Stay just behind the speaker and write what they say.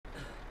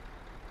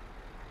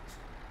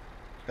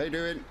How you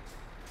doing?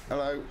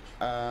 Hello.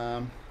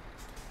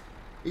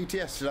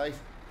 ETS today.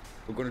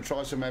 We're going to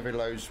try some heavy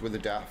loads with the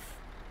DAF.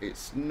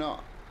 It's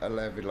not a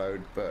heavy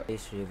load, but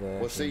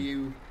we'll see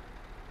you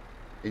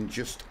in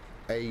just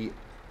a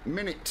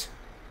minute.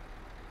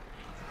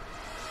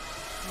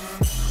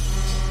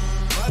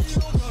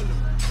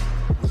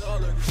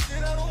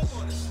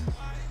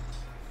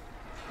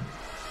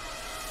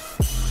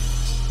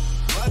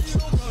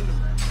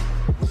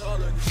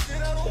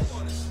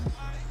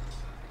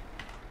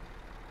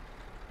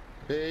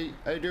 Hey,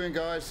 how you doing,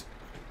 guys?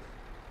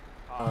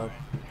 Hello.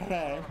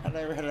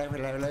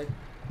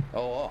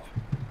 Oh,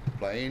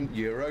 playing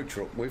Euro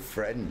Truck with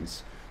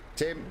friends.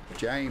 Tim,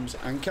 James,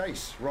 and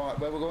Case. Right,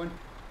 where we're going?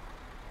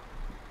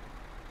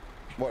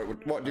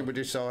 What did we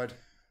decide?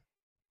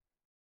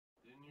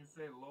 Didn't you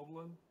say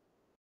Lublin?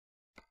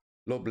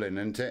 Lublin,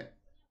 isn't it?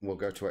 We'll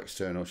go to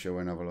external, shall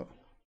we, and have a look?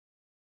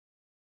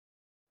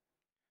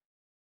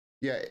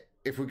 Yeah,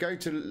 if we go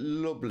to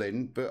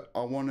Lublin, but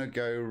I want to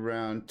go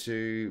round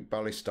to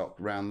Ballystock,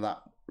 round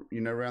that,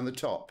 you know, round the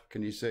top.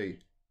 Can you see?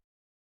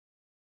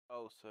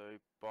 Oh, so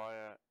by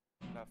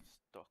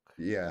Lovestock.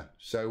 Yeah,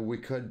 so we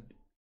can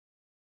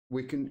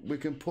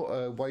put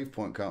a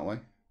waypoint, can't we?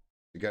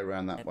 To go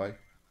around that way.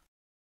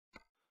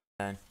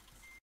 Right.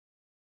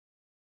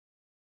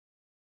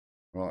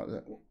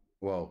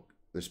 Well,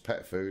 there's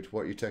pet food.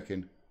 What are you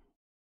taking?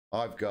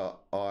 I've got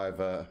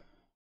either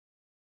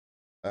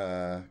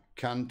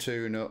canned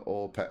tuna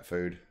or pet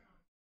food.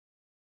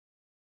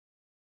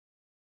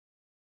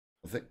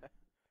 I think.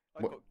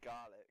 I got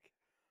garlic.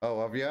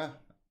 Oh, have you?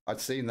 I'd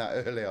seen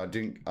that earlier.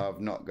 I've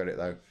not got it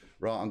though.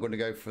 Right, I'm going to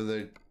go for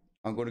the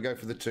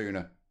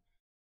tuna.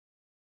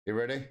 You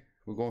ready?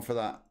 We're going for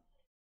that.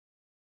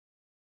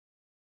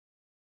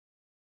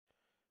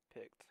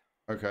 Picked.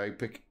 Okay,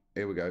 pick.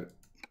 Here we go.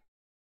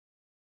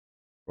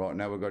 Right,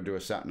 now we've got to do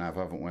a sat nav,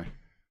 haven't we?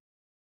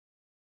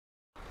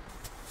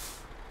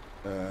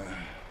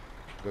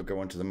 We've got to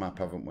go onto the map,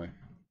 haven't we?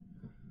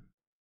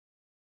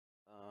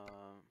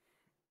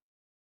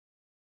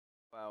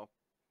 Well.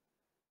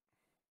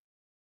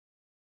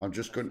 I'm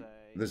just going.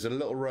 There's a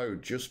little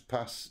road just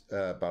past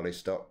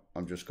Ballystock.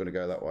 I'm just going to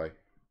go that way.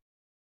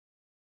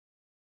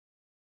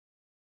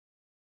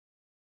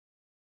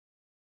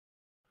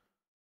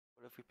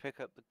 What if we pick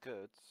up the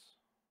goods?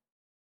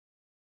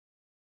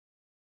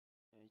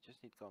 Yeah, you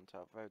just need to go onto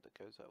that road that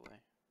goes that way.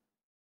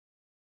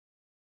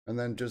 And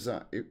then does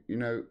that, you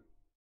know,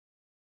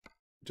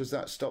 does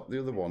that stop the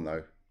other one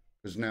though?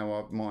 Because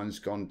now mine's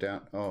gone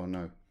down. Oh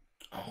no.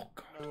 Oh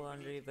god. No, on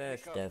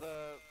reverse stuff.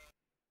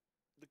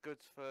 The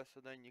goods first,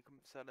 and then you can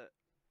sell it.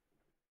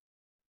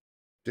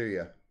 Do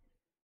you?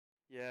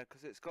 Yeah,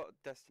 because it's got a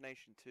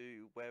destination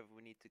to wherever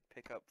we need to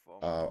pick up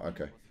from. Oh,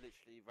 okay. It's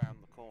literally round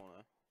the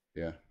corner.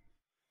 Yeah.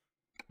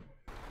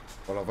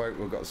 Well, I hope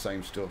we've got the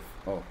same stuff.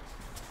 Oh.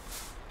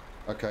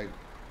 Okay.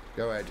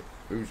 Go ahead.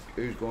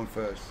 Who's going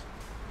first?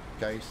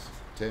 Case,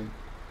 Tim,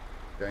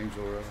 James,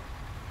 or whoever?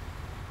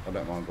 I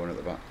don't mind going at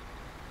the back.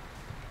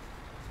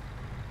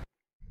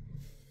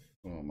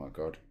 Oh my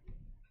god.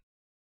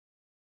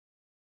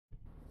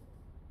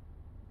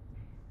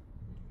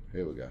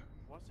 Here we go.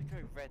 Why does it go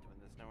red when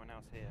there's no one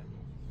else here?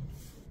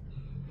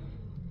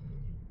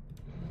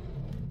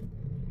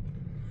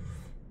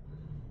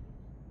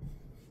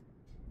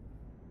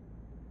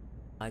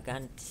 I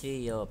can't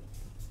see your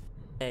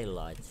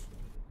taillights.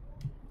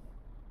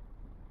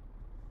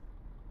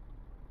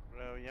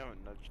 Well, you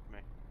haven't nudged me.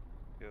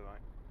 Feel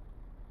like.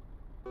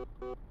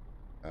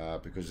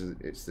 Because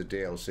it's the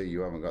DLC.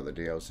 You haven't got the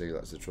DLC.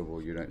 That's the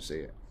trouble. You don't see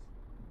it.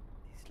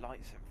 These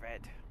lights are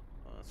red.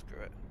 Oh,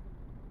 screw it.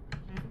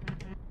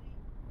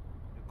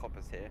 The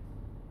copper's here.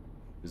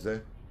 Is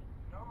there?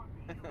 No,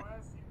 in the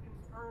US you can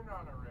turn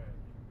on a red.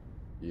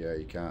 Yeah,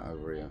 you can't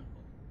over here.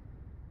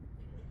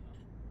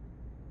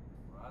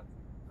 Well,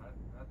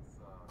 that's a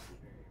shame.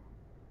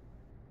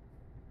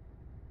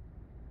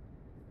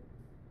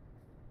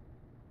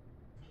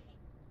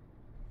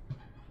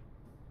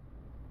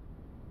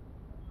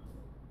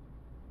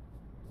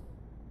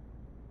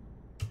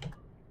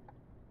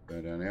 Go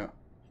down here.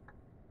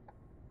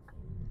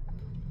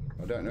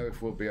 I don't know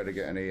if we'll be able to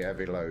get any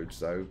heavy loads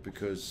though,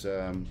 because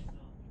I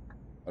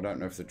don't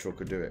know if the truck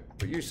will do it.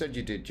 But you said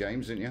you did,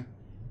 James, didn't you?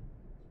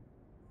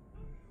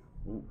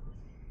 Ooh.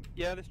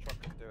 Yeah, this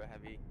truck can do a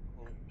heavy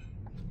haul.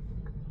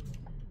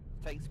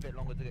 Takes a bit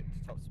longer to get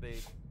to top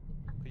speed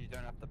because you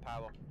don't have the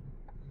power.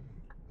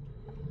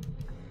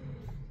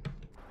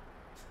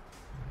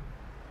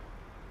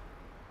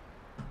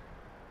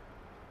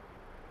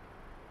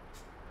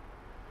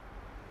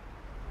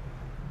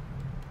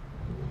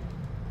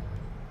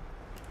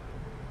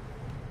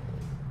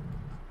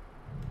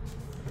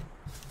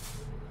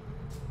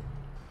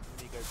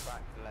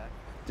 Back left.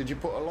 Did you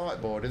put a light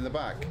board in the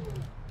back?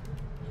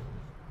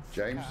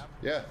 James?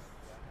 Yeah.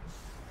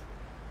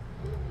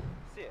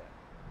 See it?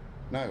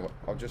 No,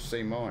 I've just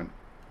seen mine.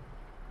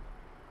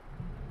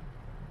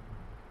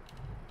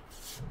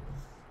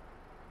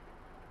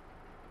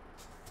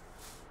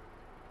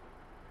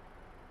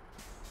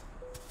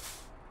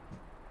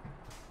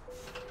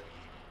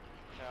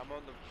 I'm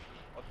on the.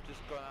 I've just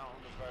gone out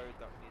on the road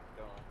that we need to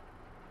go on.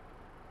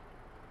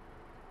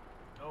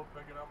 Still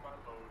picking up my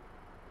load.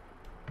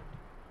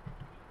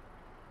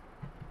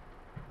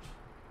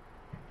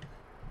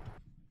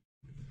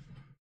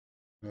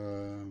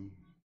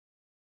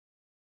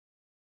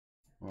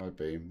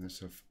 I-beam, let's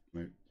have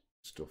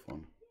stuff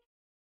on.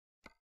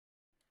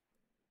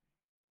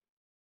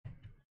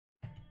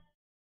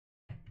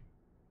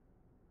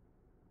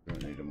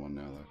 Don't need them on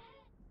now though.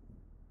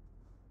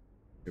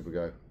 Here we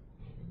go.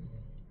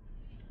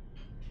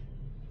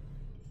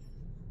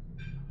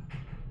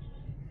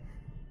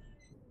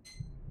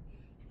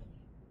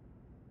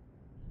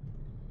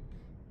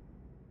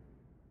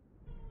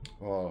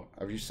 Oh,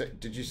 have you set?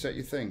 Did you set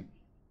your thing?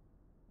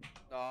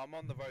 No, I'm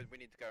on the road. We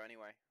need to go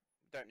anyway.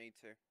 Don't need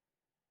to.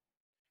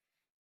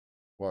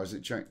 Why is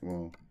it changed?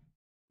 Well,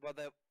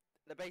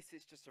 The base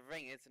is just a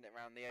ring, isn't it,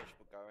 around the edge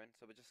we're going?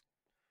 So we just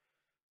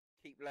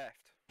keep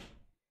left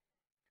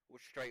or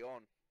straight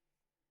on.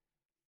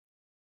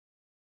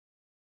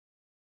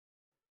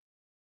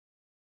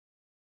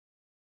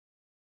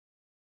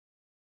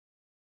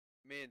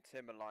 Me and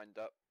Tim are lined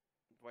up,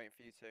 waiting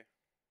for you two.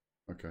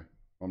 okay,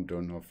 I'm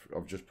done.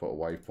 I've just put a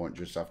waypoint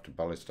just after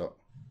ballast up.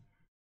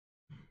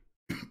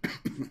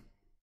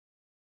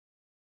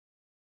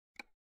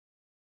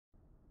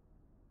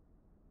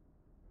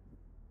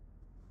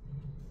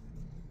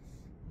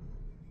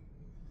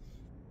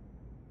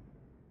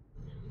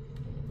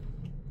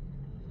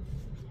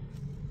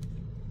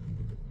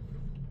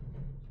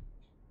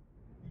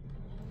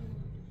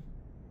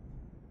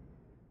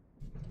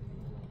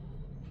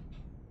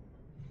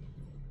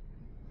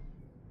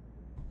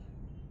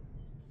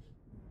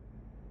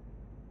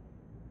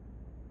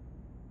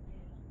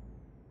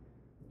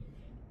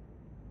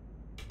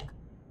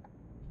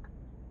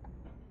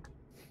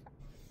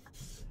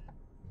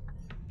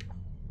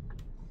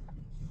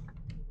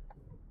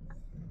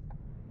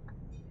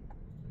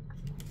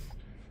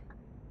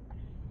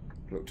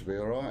 Look to be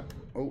all right.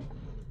 Oh.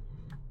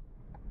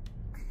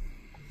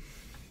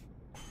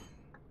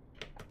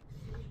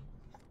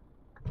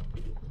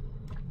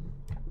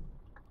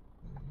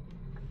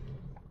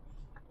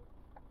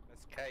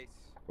 That's Case.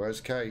 Where's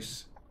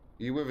Case?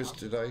 Are you with us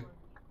today?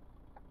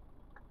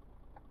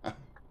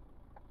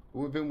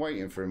 We've been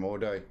waiting for him all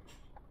day.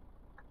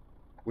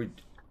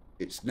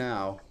 It's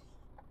now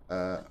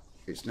 5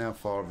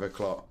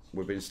 o'clock.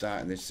 We've been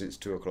starting this since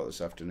 2 o'clock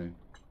this afternoon.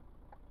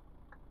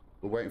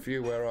 We're waiting for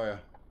you. Where are you?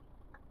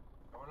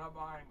 Coming up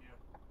behind you.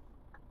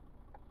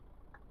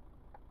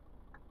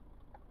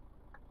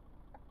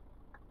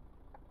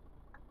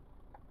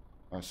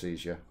 I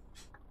sees you.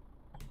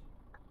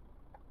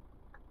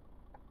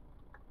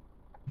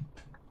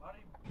 Bloody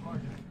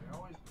buggers. They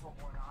always put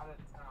one out of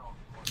town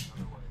going the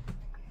other way.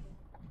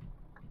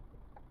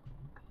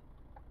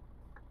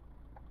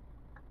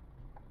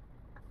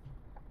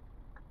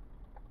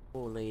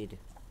 Full lead.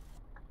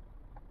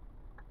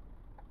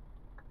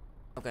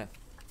 Okay.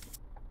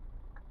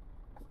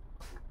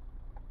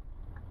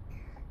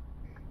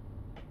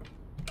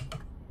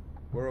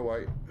 We're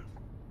away.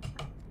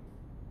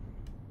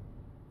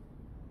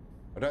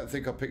 I don't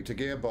think I picked a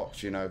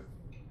gearbox, you know.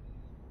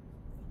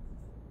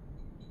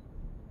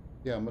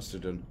 Yeah, I must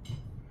have done.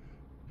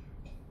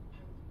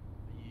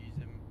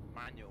 Using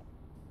manual.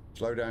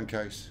 Slow down,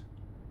 Case.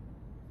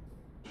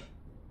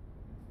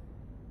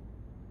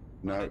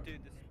 No. I do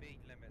the speed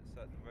limits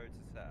that the roads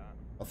are set at.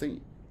 I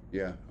think,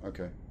 yeah,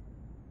 okay.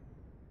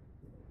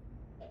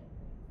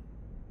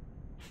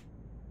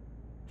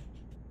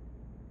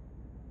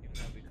 Even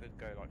though we could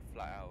go like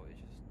flat out, it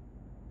just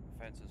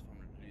prevents us from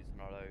losing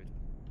our load.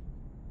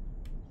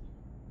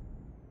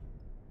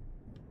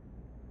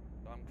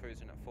 I'm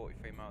cruising at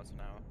 43 miles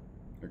an hour.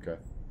 Okay.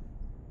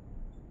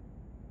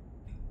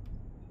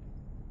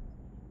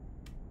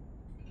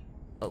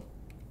 Oh.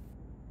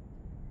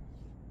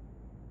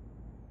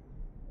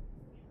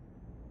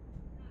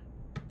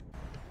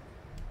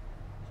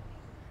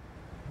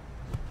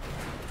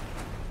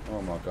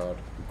 Oh my God,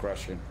 I'm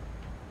crashing. What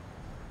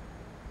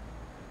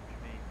do you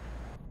mean?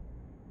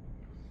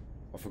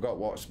 I forgot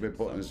what's my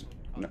buttons.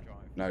 Can't No,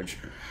 drive. no,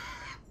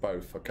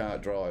 both. I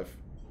can't drive,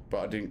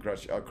 but I didn't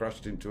crash. I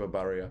crashed into a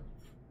barrier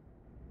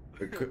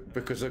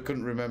because I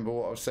couldn't remember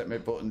what I've set my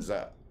buttons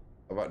at.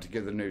 I've had to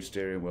give the new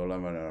steering wheel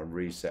and I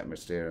reset my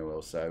steering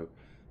wheel. So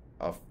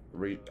I've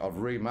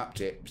remapped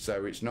it,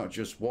 so it's not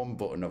just one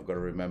button. I've got to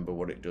remember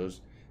what it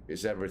does.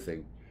 It's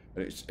everything,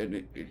 and You tried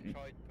putting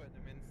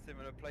them in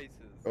similar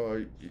places.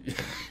 Oh,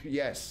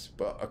 yes,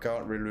 but I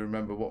can't really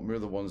remember what my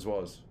other ones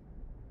was.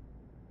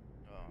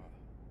 Oh.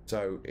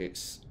 So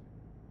it's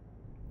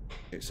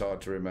hard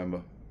to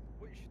remember.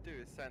 What you should do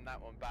is send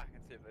that one back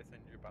and see if they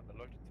send you about the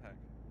Logitech.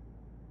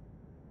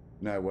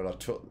 No, well,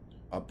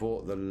 I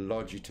bought the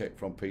Logitech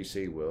from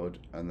PC World,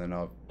 and then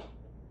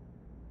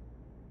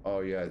oh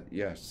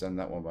yeah, send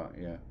that one back,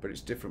 yeah. But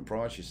it's different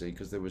price, you see,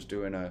 because they was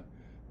doing a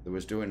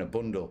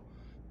bundle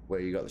where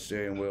you got the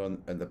steering wheel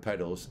and the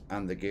pedals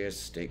and the gear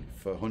stick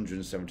for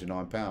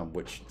 £179,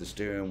 which the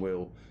steering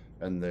wheel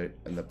and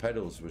the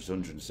pedals was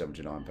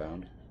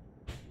 £179.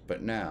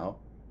 But now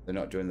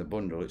they're not doing the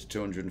bundle. It's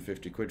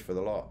 250 quid for the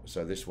lot.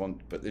 So this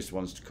one, but this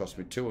one's cost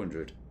me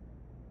 200.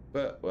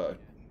 But well,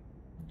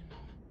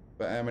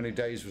 but how many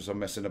days was I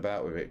messing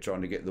about with it,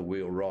 trying to get the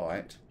wheel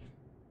right,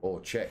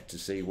 or check to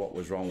see what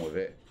was wrong with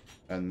it,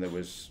 and there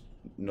was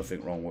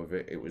nothing wrong with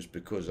it. It was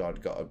because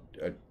I'd got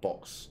a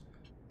box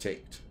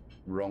ticked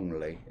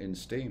wrongly in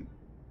Steam.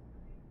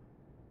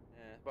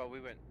 Yeah. Well, we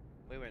went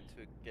to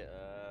get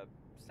a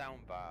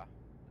sound bar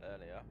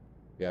earlier.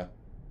 Yeah.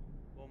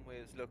 One we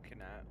was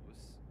looking at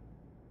was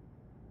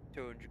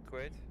 200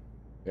 quid.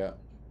 Yeah.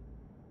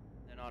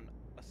 And I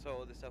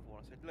saw this other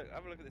one. I said, "Look,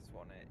 have a look at this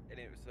one." And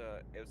it was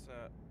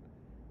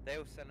they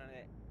were selling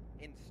it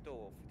in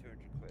store for 200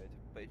 quid.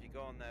 But if you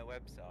go on their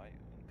website,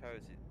 on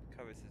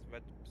Covis'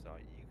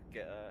 website, you could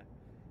get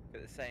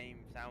the same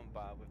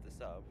soundbar with the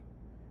sub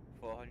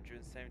for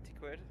 170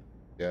 quid.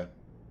 Yeah.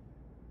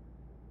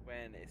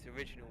 When its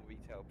original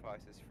retail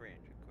price is 300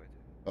 quid.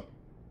 Oh.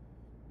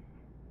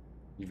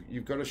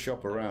 You've got to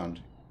shop around.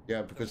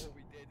 Yeah, because That's what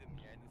we did in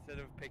the end. Instead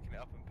of picking it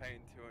up and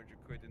paying 200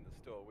 quid in the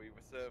store, we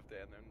reserved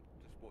it and then just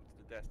walked to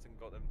the desk and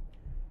got them.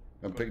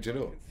 And picked it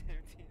up.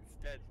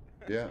 Instead.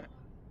 Yeah.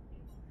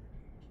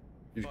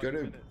 You've got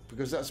to,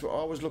 because that's what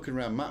I was looking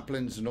around,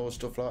 Maplins and all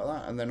stuff like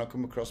that, and then I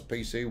come across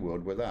PC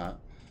World with that.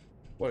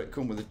 Well, it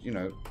come with, you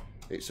know,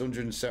 it was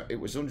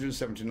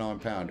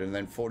 £179 and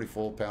then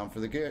 £44 for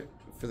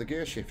the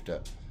gear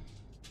shifter.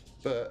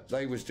 But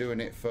they was doing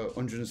it for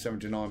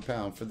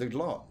 £179 for the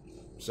lot,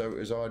 so it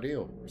was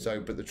ideal.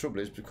 So, but the trouble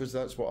is, because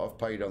that's what I've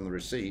paid on the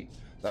receipt,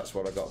 that's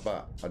what I got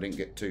back. I didn't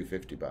get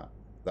 $250 back.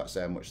 That's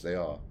how much they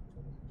are.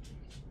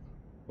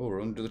 Oh,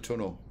 we're under the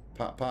tunnel.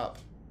 Pap pap.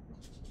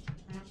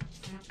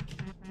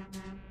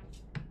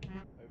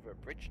 Over a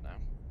bridge now.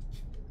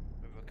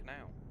 Over a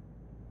canal.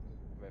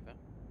 River.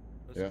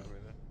 Looks Yeah. like a river.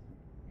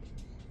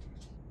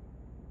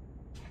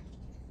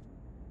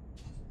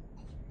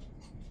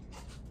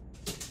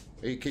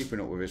 Are you keeping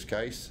up with his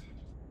case?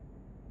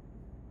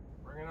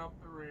 Bringing up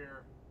the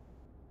rear.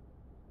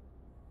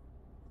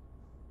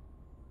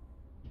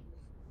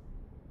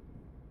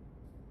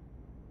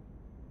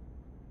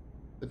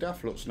 The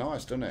DAF looks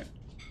nice, doesn't it?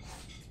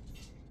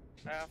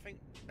 I think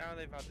now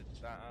they've added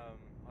that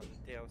on the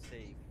DLC, so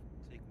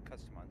you can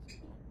customize it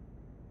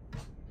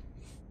more.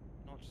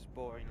 Not just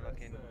boring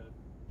looking.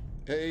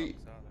 Hey.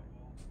 trucks, are they?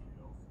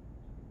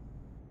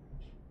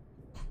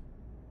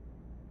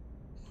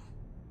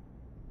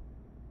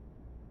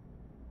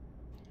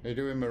 How you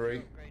doing, Marie?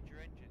 Upgrade your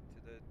engine to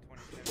the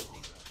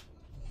 2017.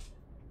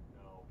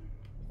 No.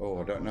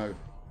 Oh, I don't know.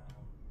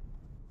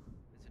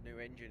 There's a new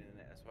engine in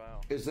it as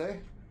well. Is there?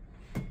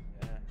 Yeah.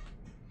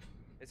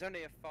 It's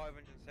only a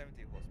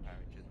 570 horsepower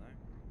engine though.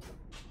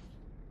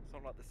 It's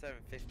not like the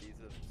 750s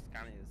of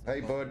Scanias. and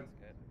Hey, bud. Volvos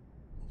get.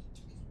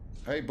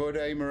 Hey, bud.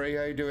 Hey, Marie.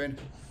 How you doing?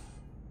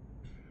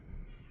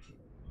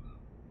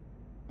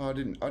 Oh, I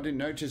didn't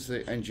notice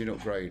the engine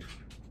upgrade,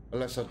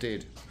 unless I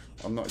did.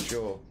 I'm not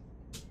sure.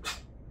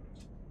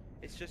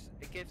 It's just,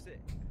 it gives it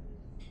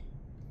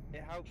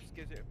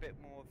gives it a bit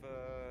more of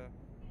a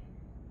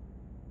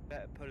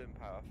better pulling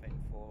power, I think,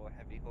 for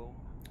heavy haul.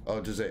 Oh,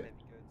 does it? Heavy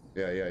goods.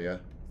 Yeah.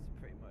 That's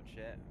pretty much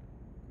it.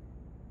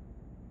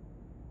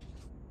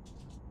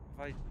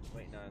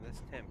 Wait, no,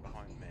 there's Tim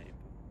behind me.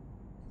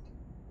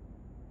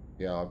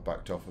 Yeah, I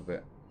backed off a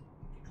bit.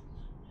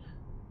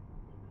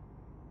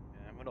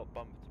 Yeah, we're not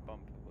bumper to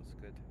bumper, what's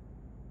good.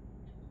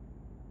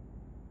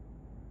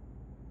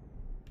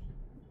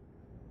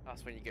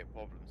 That's when you get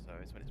problems though,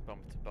 it's when it's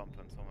bumper to bumper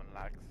and someone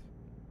lags.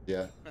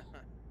 Yeah.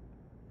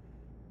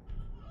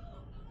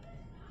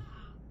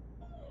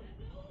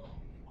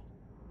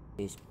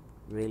 He's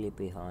really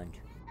behind.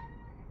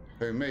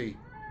 Who, me?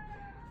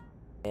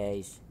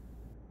 Case.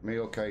 Me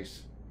or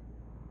Case?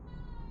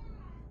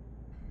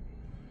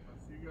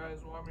 Unless you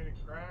guys want me to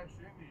crash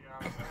into you,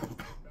 I'm going to sit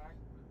back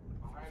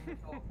behind the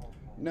telephone pole.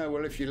 No,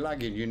 well, if you're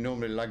lagging, you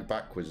normally lag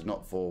backwards,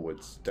 not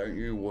forwards. Don't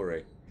you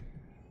worry.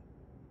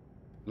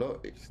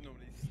 Look, Just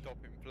normally stop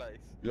in place.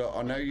 look.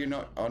 I know you're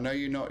not. I know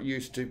you're not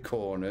used to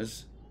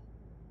corners.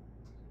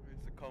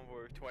 It's a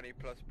convoy of 20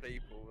 plus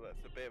people,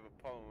 that's a bit of a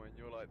problem when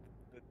you're like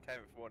the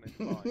 10th one in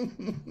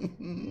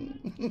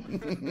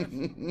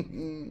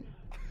line.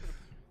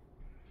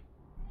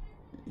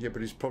 Yeah,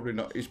 but he's probably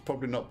not. He's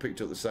probably not picked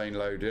up the same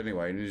load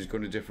anyway, and he's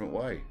gone a different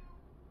way.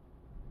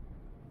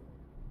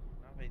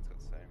 I think he's got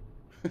the same.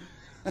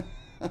 Is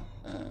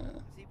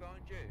he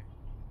behind you?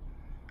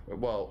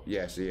 Well,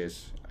 yes, he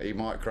is. He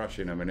might crash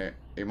in a minute.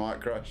 He might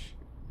crash.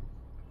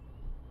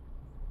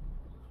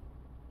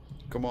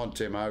 Come on,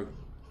 Timo.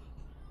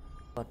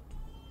 What?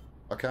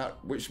 I can't.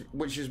 Which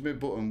is my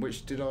button?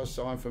 Which did I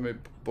assign for my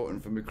button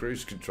for my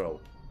cruise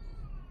control?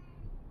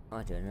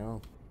 I don't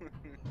know.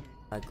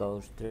 I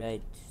go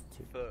straight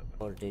to Foot.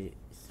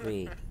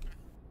 43.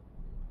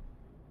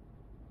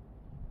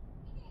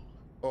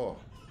 Oh,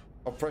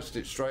 I pressed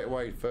it straight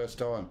away first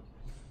time.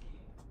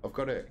 I've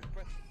got it.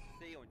 Press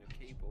C on your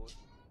keyboard.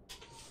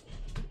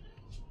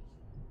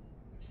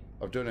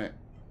 I've done it.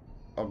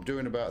 I'm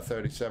doing about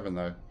 37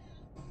 though.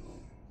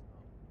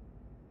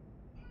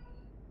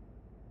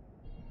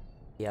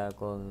 We are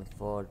going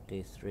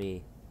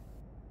 43.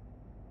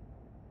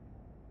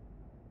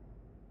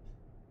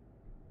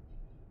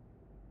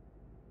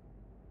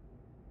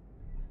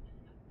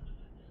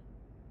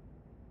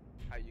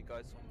 How you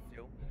guys on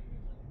fuel?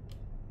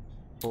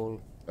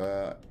 Full.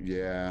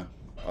 Yeah.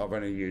 I've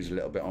only used a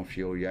little bit on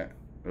fuel yet,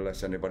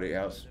 unless anybody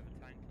else. There's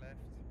a tank left.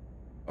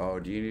 Oh,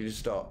 do you need to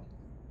stop?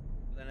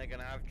 Then they're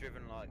gonna have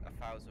driven like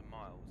 1,000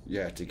 miles.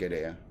 Yeah, to get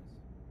here.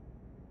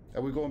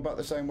 Are we going back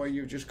the same way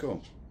you've just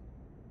come?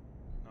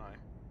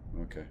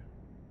 No. Okay.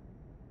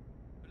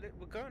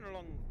 We're going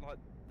along like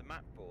the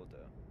map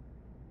border.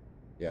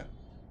 Yeah.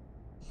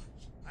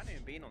 I haven't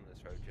even been on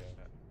this road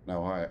yet.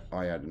 No,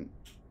 I hadn't.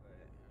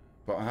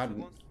 But I hadn't.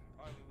 So once,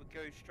 either we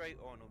go straight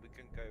on or we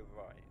can go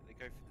right. They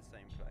go for the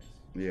same place.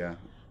 Yeah.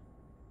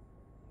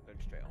 Go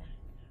straight on.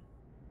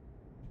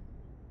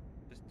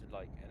 Just to,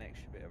 like an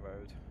extra bit of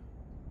road.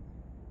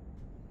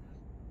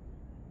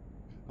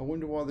 I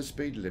wonder why the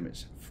speed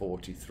limit's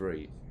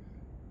 43.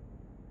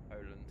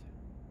 Poland.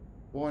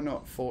 Why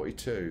not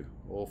 42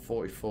 or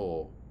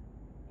 44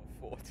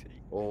 Or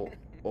 40.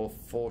 or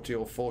 40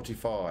 or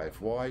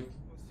 45? Why?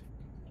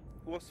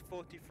 What's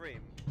 43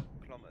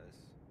 kilometers?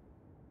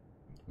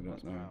 I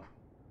don't know.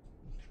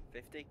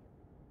 50?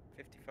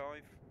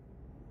 55?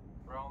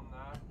 Around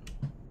that.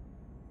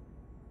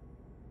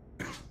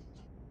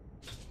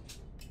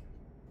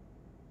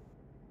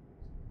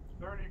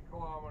 $30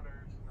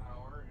 kilometers an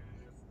hour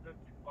is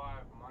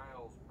 55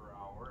 miles per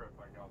hour, if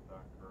I got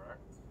that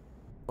correct.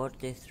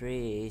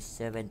 43 is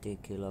 70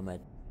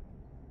 kilometers.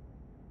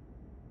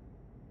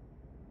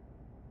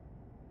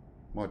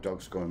 My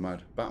dog's going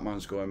mad.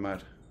 Batman's going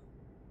mad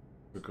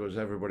because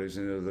everybody's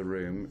in the other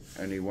room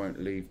and he won't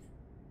leave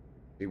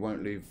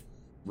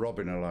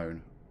Robin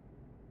alone.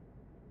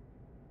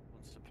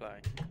 Wants to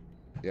play.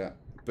 Yeah,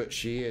 but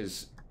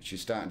she's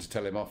starting to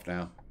tell him off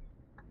now.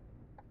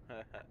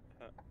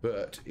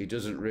 But he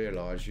doesn't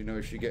realise, you know,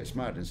 if she gets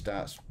mad and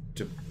starts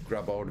to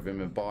grab hold of him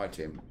and bite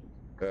him,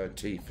 her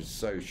teeth are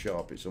so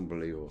sharp, it's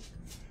unbelievable.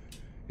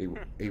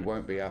 He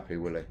won't be happy,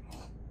 will he?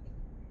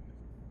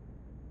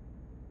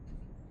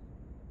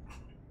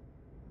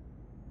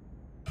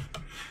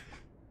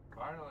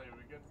 Finally,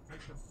 we get to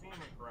take the scenic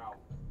route.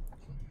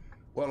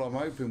 Well, I'm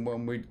hoping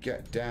when we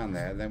get down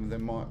there, then there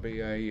might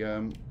be a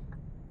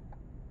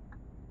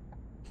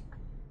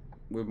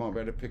we might be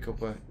able to pick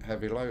up a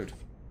heavy load.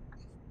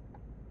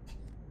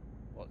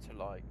 What's it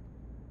like?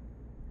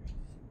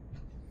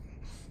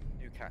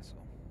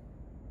 Newcastle.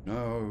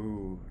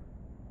 No.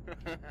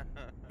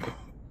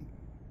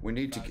 We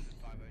need to get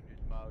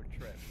 500-mile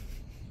trip.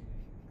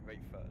 Great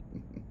fun.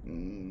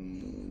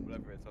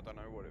 Whatever it is, I don't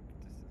know what it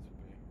distance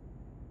would be.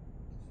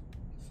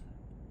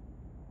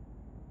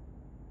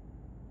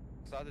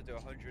 So I had to do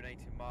 180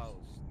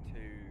 miles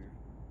to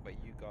where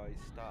you guys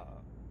start.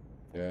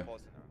 From Yeah.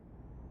 Poznan.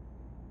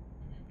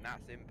 And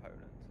that's in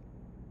Poland.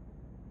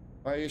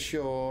 Hiya,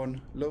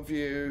 Sean. Love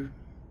you.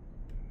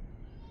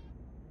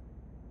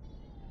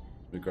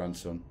 The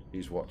grandson.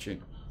 He's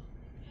watching.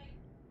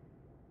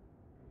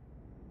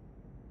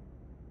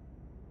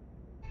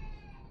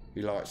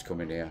 He likes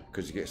coming here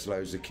because he gets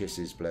loads of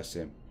kisses, bless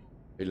him.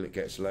 He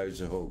gets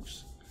loads of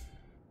hugs.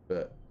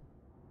 But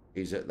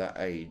he's at that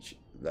age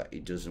that he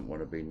doesn't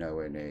want to be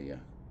nowhere near you.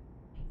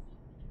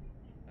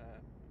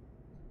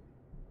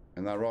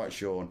 Isn't that right,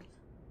 Sean?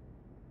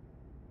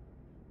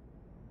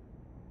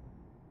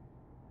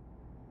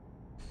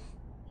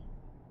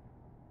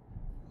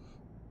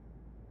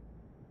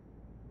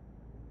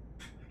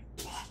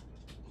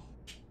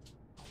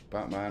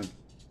 Batman.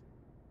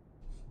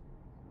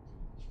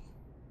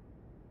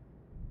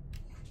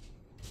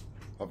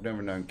 I've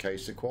never known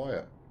Case so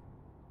quiet.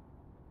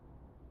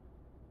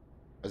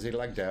 Has he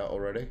lagged out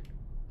already?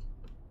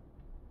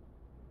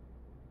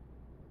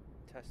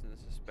 Testing the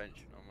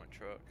suspension on my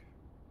truck.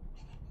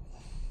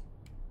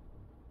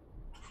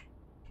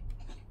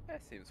 Yeah,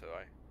 seems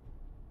alright.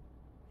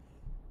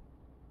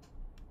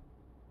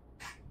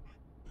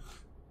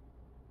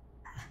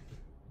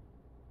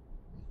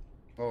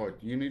 Oh,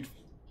 you need...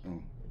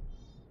 Oh.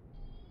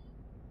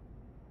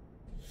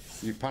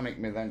 You panicked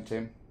me then,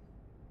 Tim.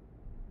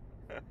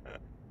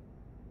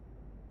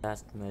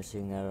 Just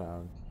messing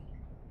around.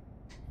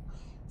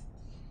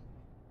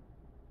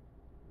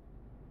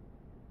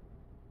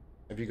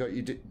 Have you got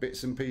your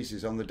bits and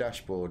pieces on the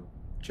dashboard,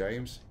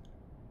 James?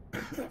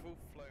 They've all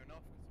flown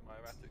off because of my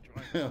erratic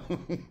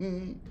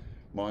driving.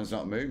 Mine's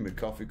not moved. My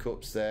coffee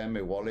cup's there,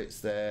 my wallet's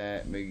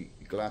there, my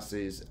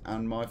glasses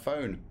and my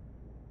phone.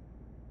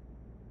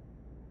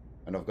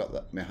 And I've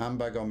got my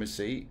handbag on my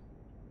seat.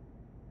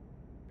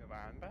 You have a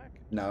handbag?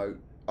 No,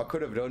 I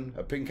could have done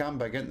a pink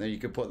handbag, isn't there? You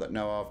could put that.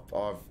 No,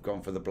 I've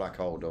gone for the black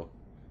holder,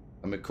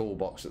 and my cool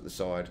box at the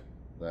side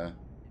there.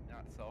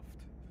 That soft.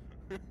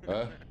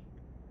 Huh?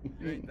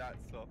 You ain't that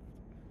soft.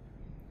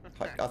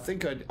 I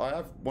think I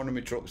have one of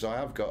my trucks. I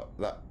have got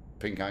that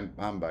pink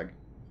handbag.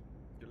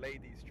 Your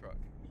lady's truck.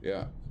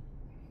 Yeah.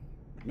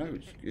 No,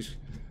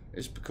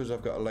 it's because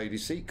I've got a lady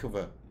seat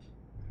cover.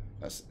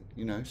 That's,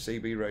 you know,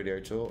 CB radio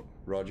talk.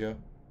 Roger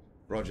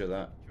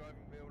that. Driving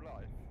real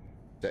life.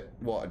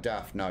 What, a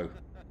DAF? No.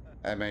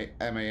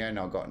 MAN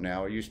I got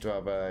now. I used to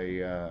have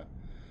a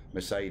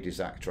Mercedes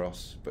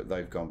Actros, but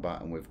they've gone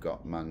back and we've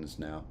got MANs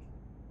now.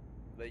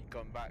 They've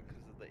gone back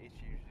because of the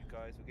issues you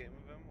guys were getting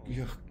with them? Or?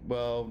 Yeah,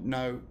 well,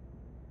 no,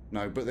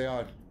 but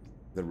they're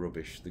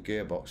rubbish. The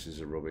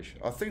gearboxes are rubbish.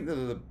 I think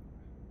they're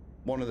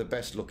one of the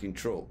best looking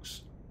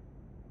trucks.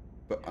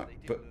 But yeah,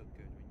 they do look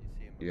good when you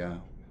see them. yeah,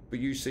 around. but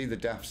you see the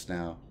DAFs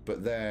now.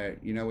 But they're,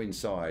 you know,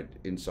 inside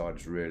is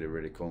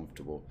really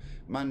comfortable.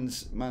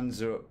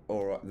 Mans are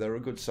alright. They're a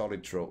good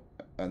solid truck,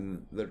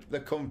 and they're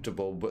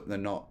comfortable, but they're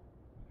not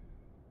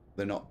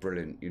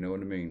brilliant. You know what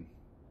I mean?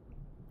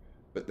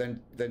 But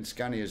then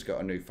Scania's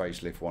got a new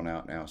facelift one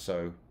out now,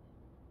 so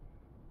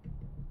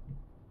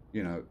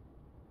you know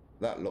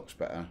that looks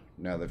better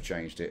now they've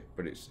changed it.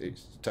 But it's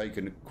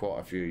taken quite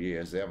a few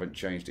years. They haven't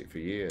changed it for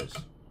years.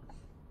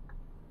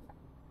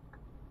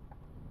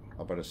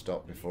 I better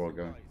stop before I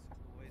go. Lights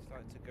always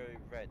like to go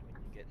red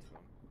when you get to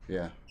them.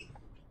 Yeah,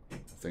 I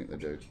think they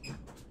do.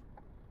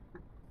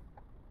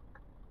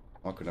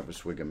 I could have a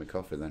swig of my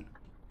coffee then,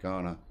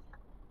 can't I?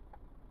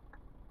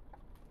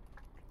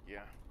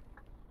 Yeah.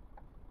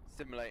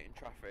 Simulating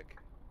traffic.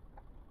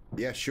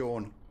 Yeah,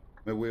 Sean,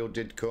 my wheel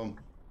did come,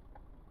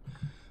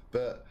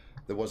 but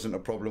there wasn't a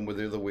problem with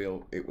the other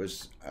wheel. It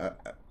was a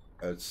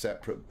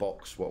separate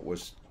box. What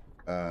was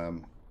I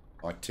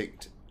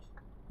ticked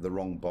the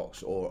wrong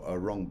box, or a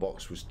wrong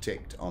box was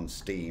ticked on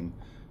Steam,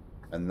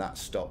 and that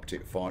stopped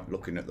it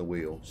looking at the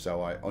wheel.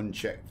 So I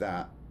unchecked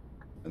that,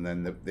 and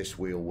then this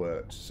wheel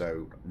worked.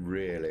 So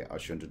really, I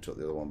shouldn't have took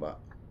the other one back,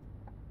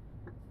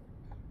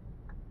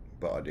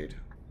 but I did.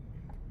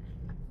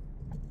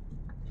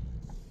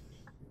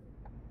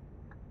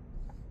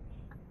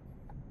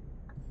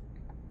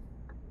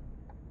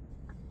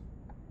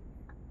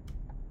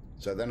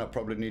 So then I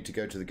probably need to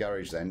go to the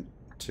garage then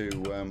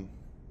to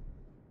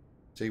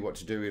see what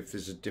to do if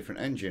there's a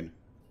different engine.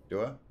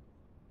 Do I?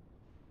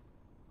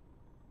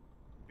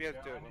 Be able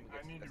to do it when we I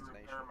get to need the to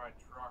destination. repair my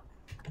truck.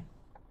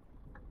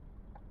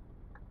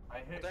 I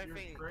hit don't your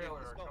think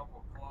trailer it's a not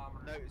couple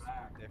kilometers Noticeable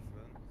back.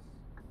 difference.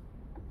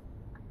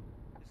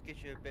 Just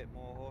gives you a bit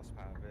more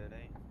horsepower,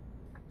 really.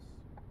 That's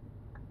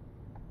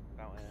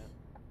about it.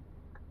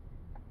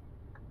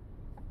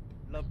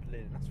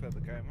 Lovely, that's where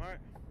we're going, right?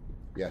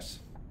 Yes.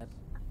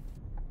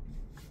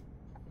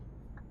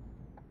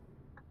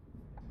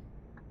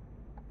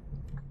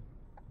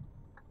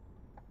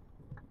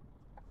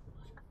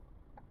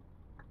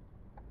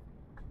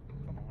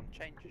 Come on,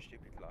 change your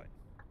stupid light.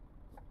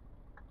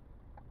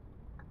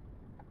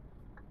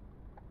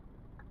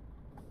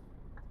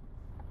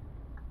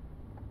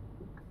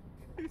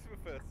 Who's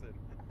reversing?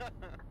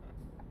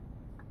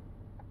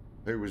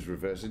 Who was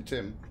reversing?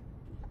 Tim?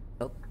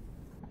 Nope.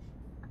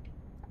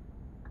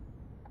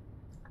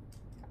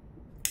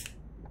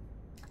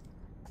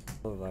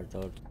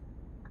 Overload.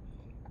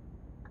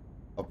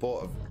 I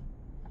bought a...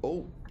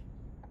 Oh,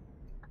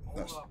 Hold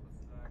up a sec.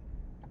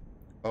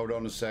 hold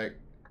on a sec.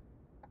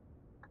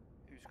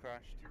 Who's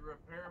crashed? To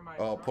repair my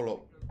Oh, truck pull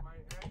up.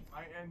 because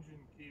my engine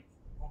keeps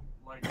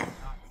like not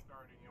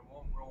starting. It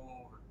won't roll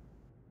over.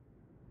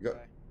 You got...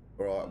 Okay.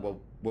 All right, well,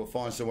 we'll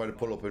find somewhere to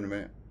pull up in a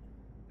minute.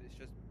 It's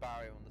just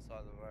barrier on the side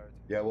of the road.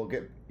 Yeah, we'll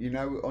get... You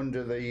know,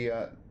 under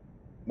the...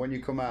 when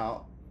you come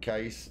out,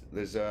 Case,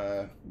 there's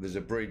a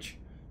bridge,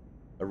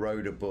 a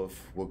road above.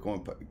 We're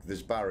going...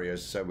 There's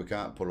barriers, so we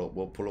can't pull up.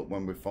 We'll pull up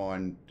when we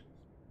find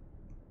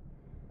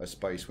a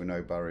space with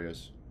no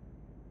barriers.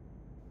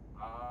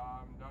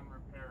 I'm done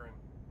repairing.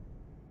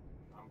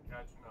 I'm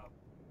catching up.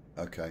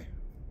 Okay.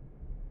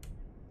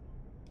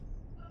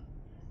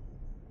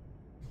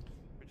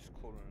 We're just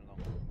crawling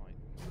along,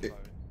 like,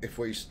 If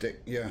we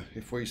stick... Yeah,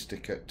 if we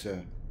stick at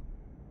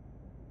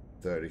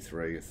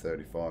 33 or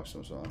 35,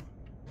 something like that.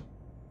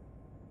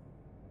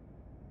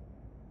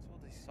 all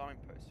these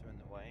signposts are in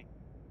the way.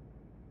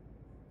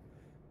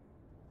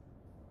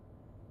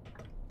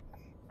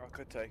 I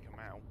could take them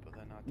out, but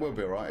then I don't. We'll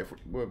be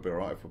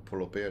alright if we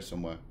pull up here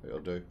somewhere. It'll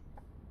do.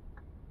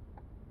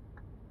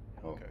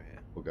 I'll Oh, go here.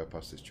 we'll go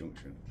past this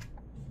junction.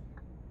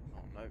 Oh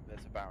no,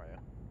 there's a barrier.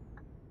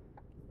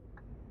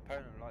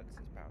 Poland likes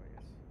his barriers.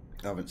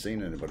 I haven't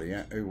seen anybody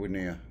yet. Who wouldn't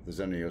here? There's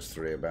only us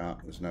three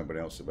about. There's nobody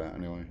else about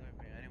anyway. I don't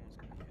think anyone's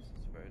going to use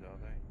this road, are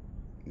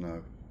they? No.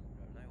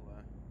 Don't know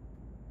where.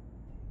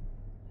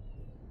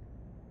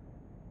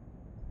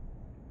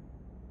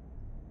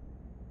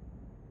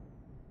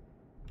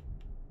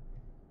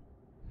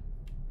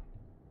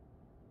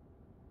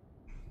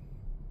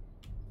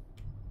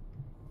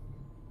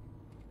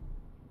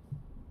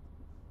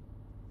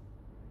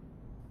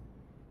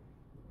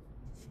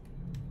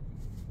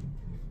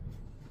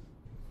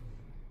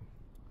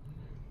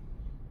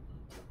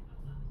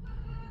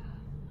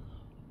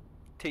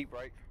 Tea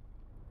break.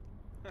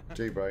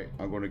 Tea break.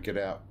 I'm going to get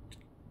out.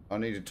 I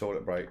need a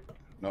toilet break.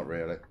 Not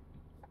really.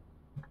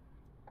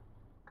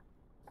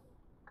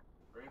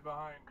 Right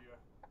behind you.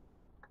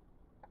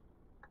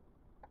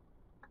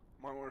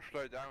 Might want to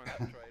slow down with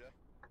that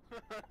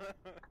trailer.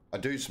 I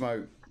do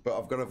smoke, but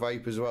I've got a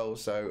vape as well,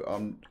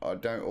 so I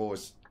don't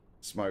always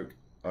smoke.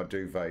 I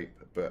do vape,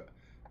 but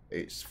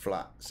it's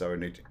flat, so I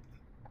need.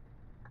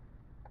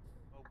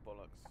 Oh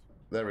bollocks.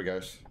 There it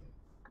goes.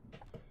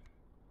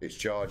 It's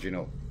charging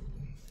up.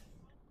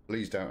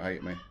 Please don't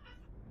hate me.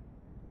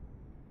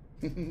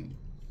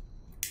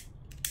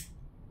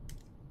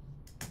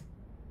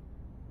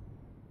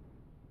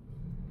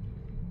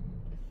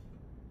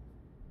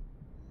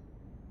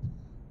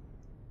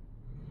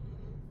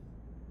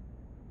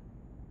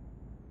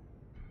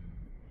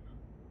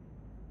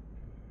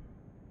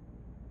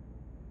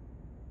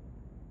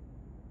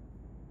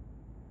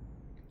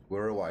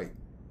 We're away.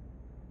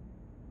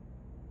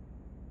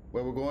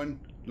 Where we're going?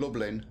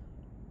 Lublin.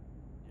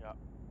 Yeah.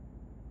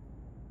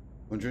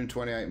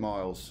 128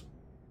 miles.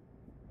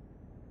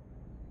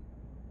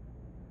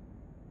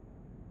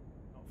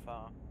 Not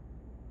far.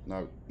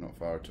 No, not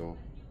far at all.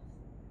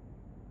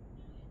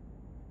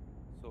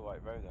 It's all right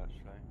road actually.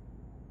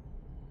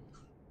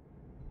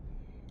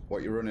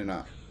 What you running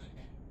at?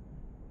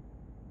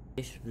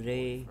 It's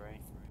free.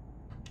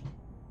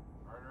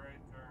 Hard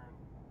right turn.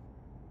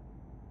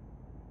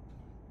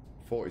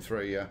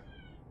 43, yeah.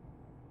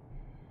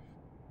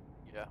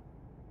 Yeah.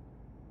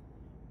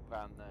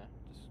 Around there,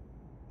 just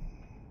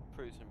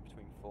cruising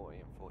between 40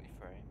 and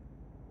 43.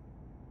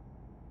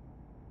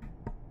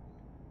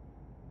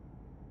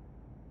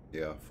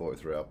 Yeah,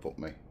 43, I'll put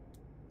me.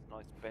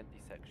 Nice bendy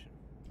section.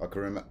 I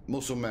can remember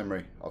muscle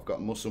memory. I've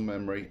got muscle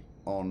memory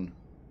on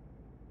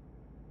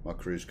my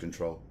cruise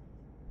control.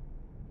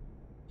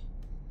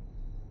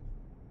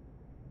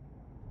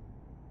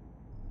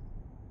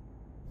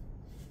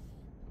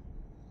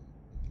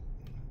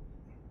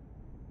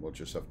 We'll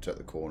just have to take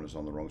the corners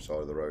on the wrong side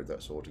of the road,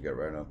 that's all, to get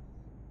round on.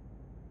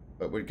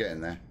 But we're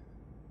getting there.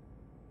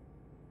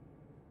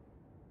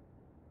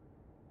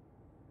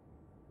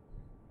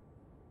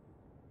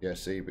 Yeah,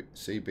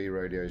 CB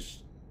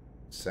radio's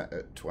set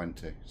at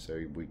 20,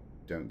 so we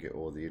don't get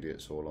all the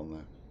idiots all on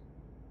there.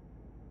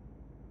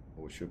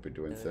 Or we should be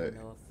doing 30,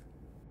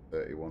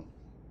 31.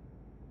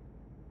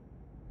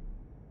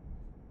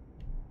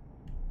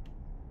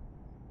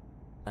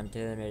 And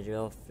turn it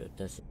off.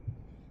 Does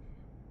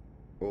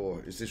Oh,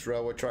 is this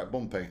railway track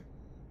bumpy?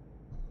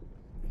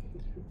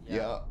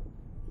 Yeah.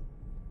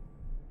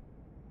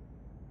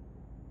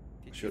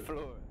 Did you Should-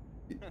 floor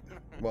it?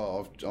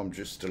 Well, I'm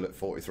just still at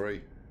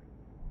 43.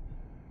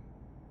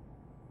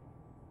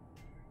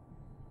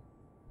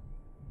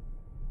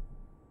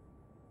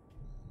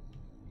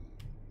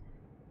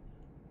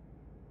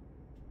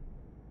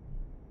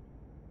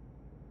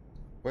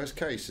 Where's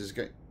Case?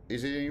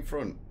 Is he in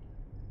front?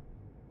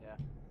 Yeah.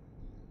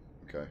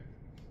 Okay.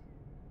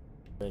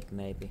 it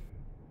maybe?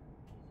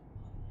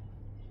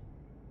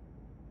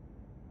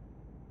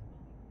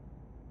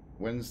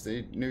 When's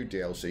the new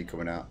DLC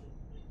coming out?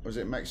 Was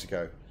it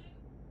Mexico?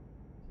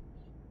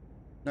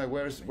 No,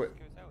 where's Goes out,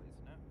 isn't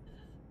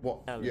it? what?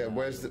 Oh, Yeah, no,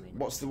 where's I the mean-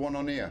 what's the one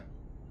on here?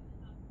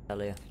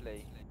 Italy.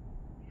 Italy.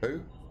 Who?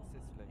 Sicily.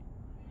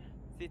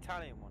 It's the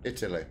Italian one.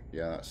 Italy.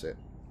 Yeah, that's it.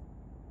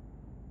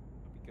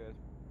 That'd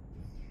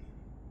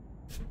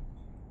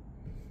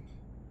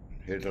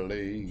be good.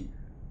 Italy.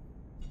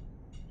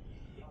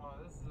 Oh,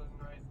 this is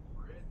a nice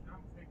bridge. I'm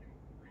taking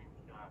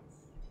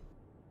screenshots.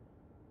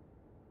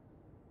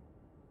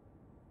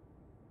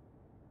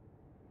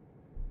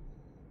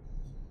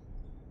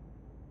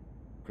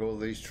 Look at all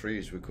these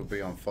trees. We could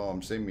be on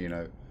Farm Sim, you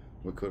know.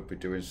 We could be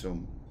doing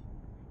some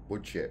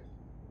wood shit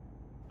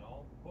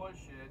Don't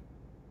push it.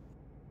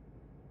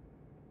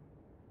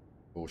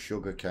 or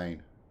sugar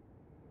cane.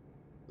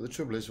 But the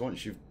trouble is,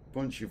 once you've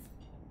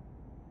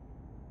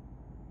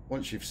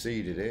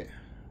seeded it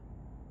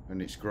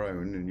and it's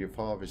grown and you've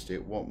harvested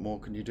it, what more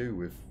can you do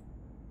with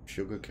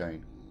sugar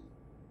cane?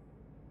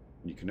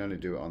 You can only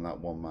do it on that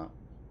one map.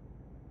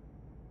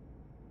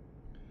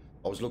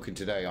 I was looking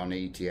today on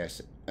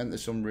ETS, and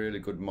there's some really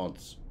good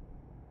mods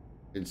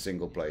in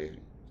single player.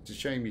 It's a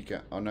shame you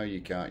can't. I know you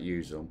can't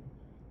use them,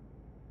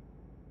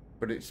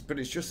 but it's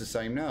just the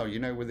same now. You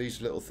know, with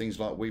these little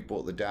things like we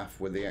bought the DAF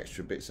with the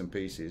extra bits and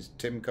pieces.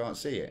 Tim can't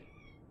see it,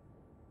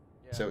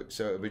 Yeah.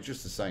 so it'll be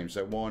just the same.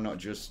 So why not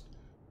just,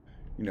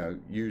 you know,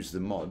 use the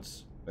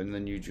mods and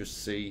then you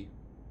just see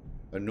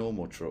a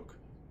normal truck.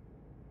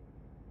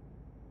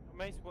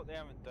 Amazing what they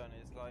haven't done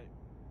is like,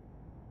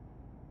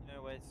 you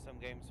know, where some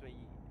games where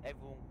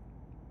everyone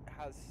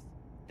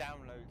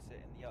downloads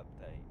it in the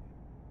update,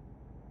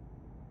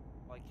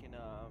 like in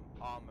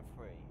Armour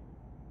 3.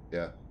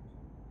 Yeah,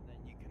 Then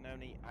you can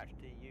only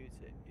actually use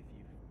it if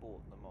you've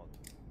bought the mod,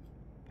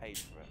 paid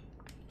for it.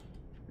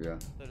 yeah,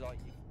 So like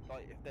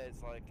if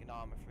there's like an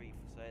Armour 3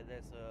 for say,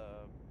 there's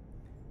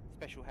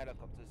special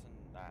helicopters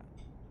and that.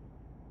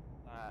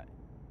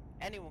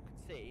 Anyone can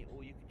see,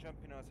 or you can jump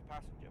in as a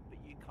passenger, but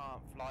you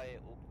can't fly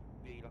it or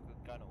be like a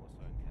gunner or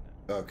something,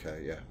 can it?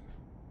 okay, yeah.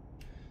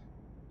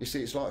 You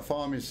see, it's like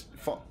farming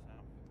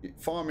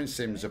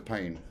sims are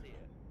pain. See it.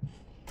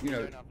 You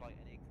know, don't have like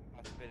any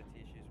compatibility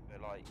issues where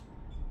like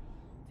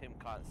Tim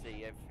can't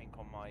see everything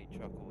on my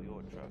truck or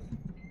your truck.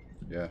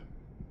 yeah.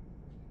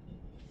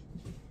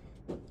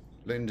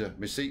 Linda,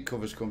 my seat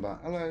covers come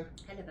back. Hello.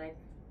 Hello,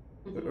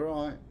 babe.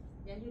 All right.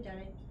 Yeah, you done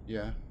it.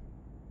 Yeah.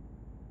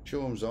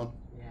 Sean's on.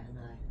 Yeah, I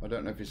know. I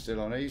don't know if he's still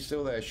on. Are you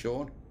still there,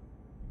 Sean?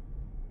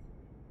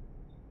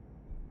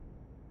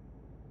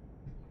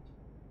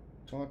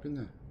 Type in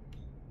there.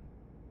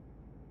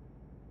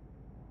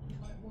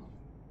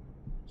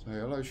 Say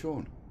hello,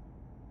 Sean.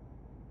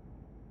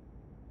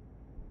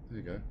 There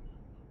you go.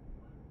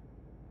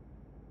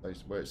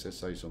 Where it says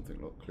say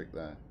something, look, click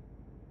there.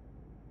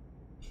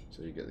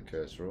 So you get the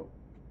cursor up.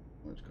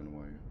 Oh, it's gone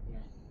away. Yeah.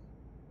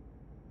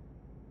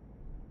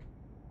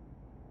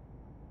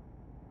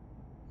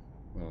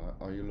 Well,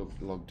 are you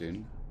logged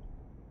in?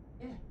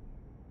 Yeah.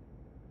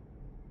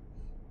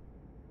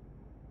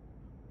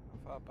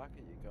 How far back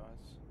are you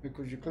guys?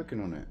 Because you're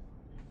clicking on it.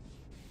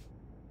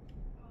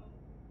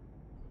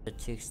 The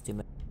 60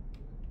 minutes.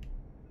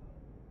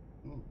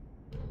 Oh,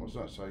 what's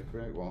that say?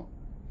 Create what?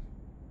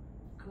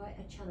 Create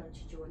a channel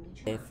to join the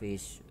chat. If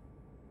is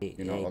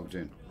You're not logged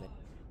in.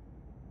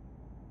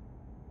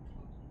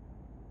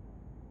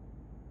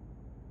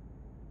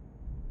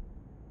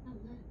 Oh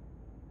no.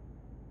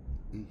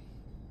 Hmm.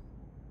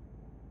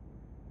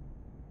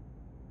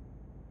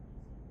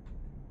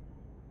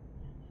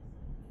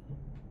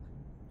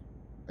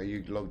 Are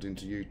you logged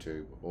into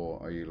YouTube or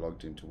are you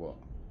logged into what?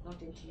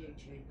 Logged into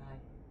YouTube, babe.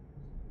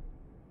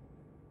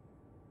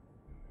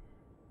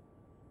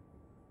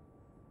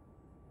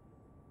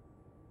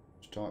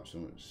 Just type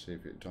something, see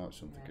if it types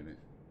something in it.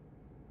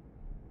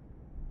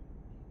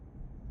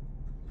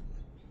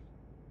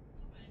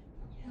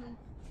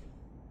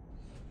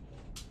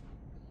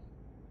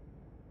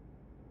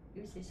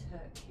 Who's this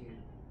Hercule?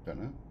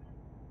 Don't know.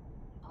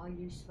 Are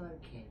you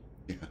smoking?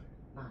 Yeah.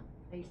 Man,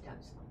 please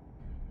don't smoke.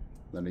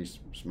 Then he's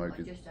I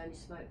smoking. just only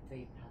smoked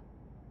three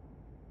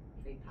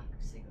pack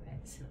of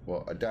cigarettes.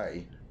 What, a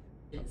day?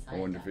 Didn't say I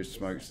wonder that, if he did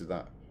smokes it?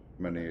 that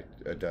many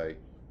a day.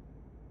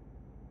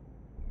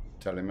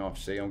 Tell him off.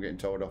 See, I'm getting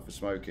told off for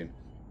smoking.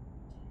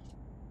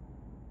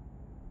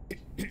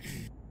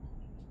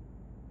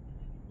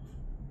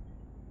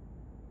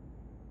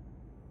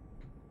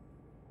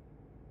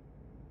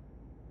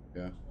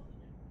 Yeah.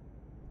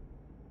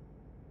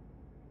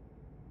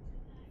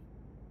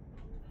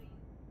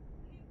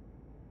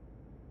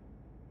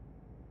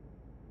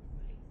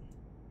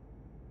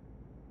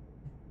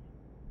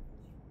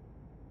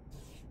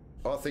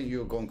 I think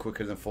you're going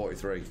quicker than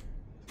 43.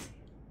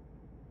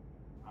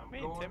 I'm Me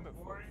and going Tim at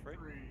 43.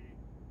 43.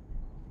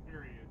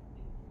 Period.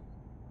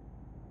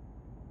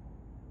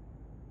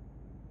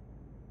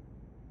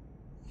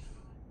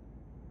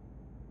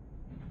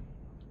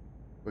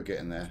 We're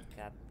getting there.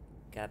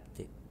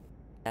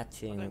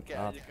 Catching I don't get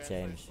up, it, you're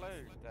going James. so slow,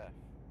 Def.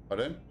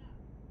 Pardon?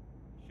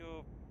 Does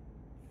your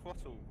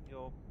throttle,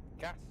 your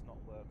gas not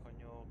work on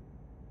your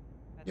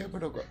Yeah,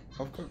 but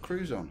I've got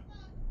cruise on.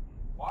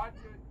 Watch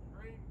it.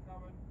 Train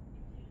coming.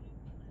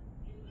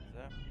 Is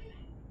there?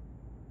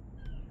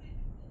 I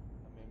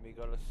mean, we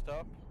gotta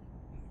stop.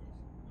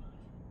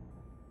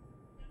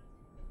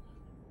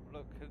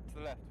 Look to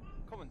the left.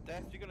 Come on,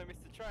 Def, you're gonna miss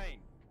the train.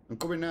 I'm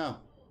coming now.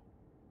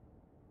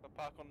 Go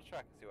park on the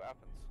track and see what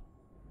happens.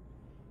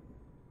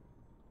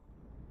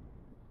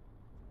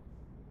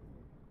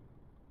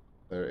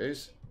 There it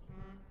is.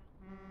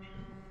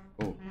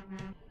 Oh.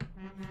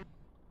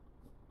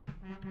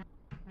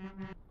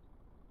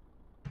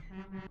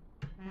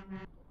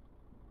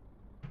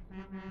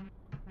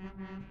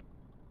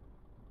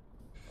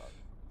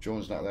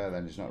 Sean's not there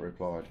then, he's not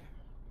replied.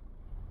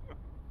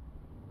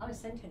 I haven't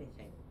sent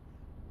anything.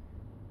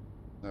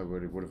 No,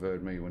 but it would have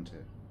heard me, wouldn't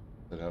it?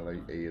 Said, hello,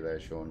 are you there,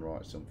 Sean?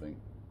 Write something.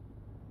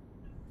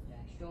 Yeah,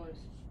 Sean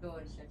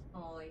said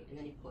hi, and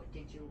then he put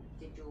did you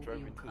Drove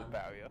wheel into the come?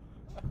 barrier.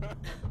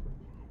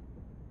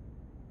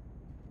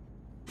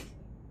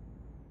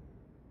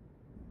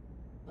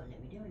 Won't let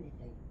me do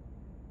anything.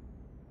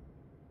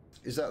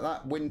 Is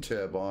that wind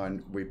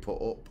turbine we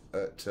put up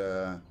at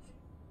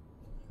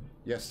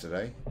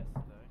yesterday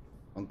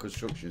on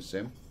Construction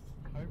Sim?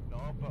 Hope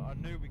not, but I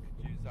knew we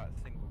could use that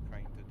single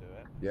crane to do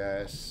it.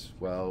 Yes,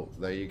 well,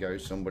 there you go.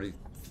 Somebody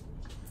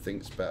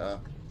thinks better.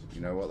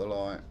 You know what they're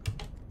like.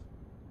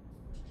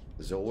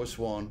 There's always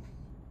one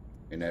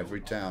in every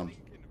I was town.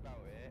 thinking about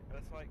it, and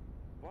it's like,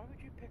 why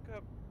would you pick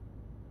up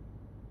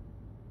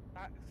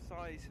that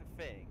size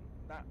of thing,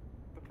 that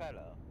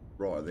propeller,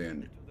 Right at the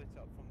end. lift it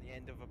up from the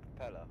end of a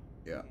propeller?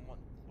 Yeah. From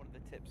one of the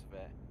tips of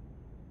it.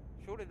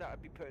 Surely that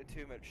would be putting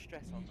too much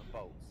stress on the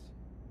bolts.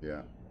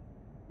 Yeah.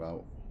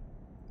 Well,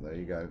 there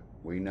you go.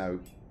 We know.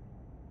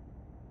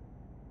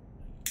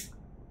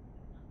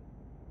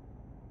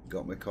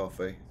 Got my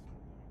coffee.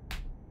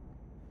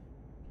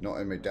 Not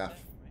in my daff.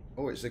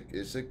 Oh, it's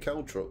a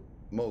Kel truck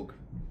mug.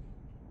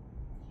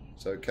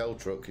 So Kel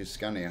truck is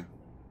Scania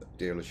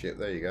dealership.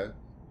 There you go.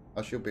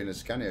 I should be in a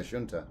Scania,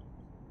 shouldn't I?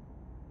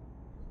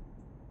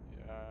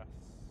 Yes.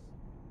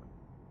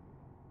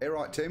 Hey,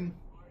 right, Tim.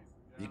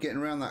 You're getting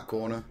around that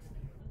corner.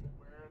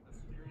 Where the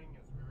steering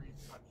is very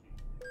touchy.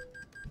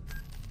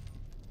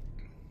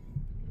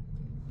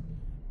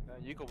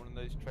 You got one of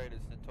those trailers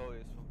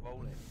notorious for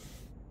rolling.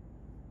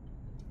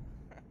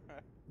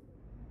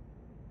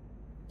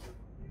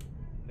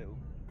 Little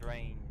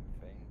grain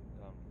thing,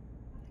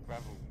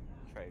 gravel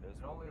trailers.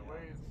 It only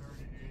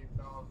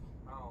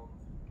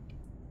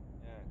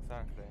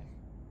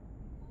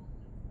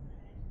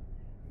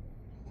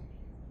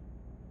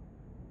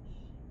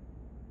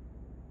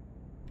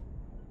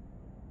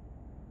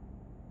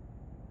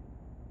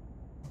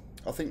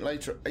I think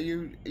later. Are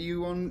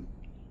you on?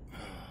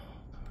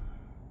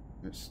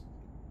 It's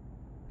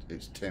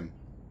Tim.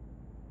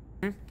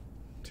 Hmm?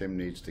 Tim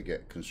needs to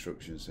get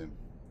construction sim.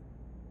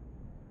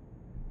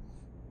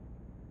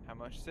 How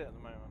much is it at the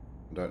moment?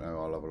 I don't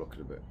know. I'll have a look at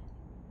a bit.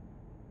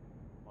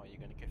 Or are you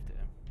going to gift it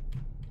him?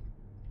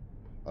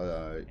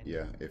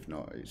 Yeah. If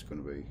not, it's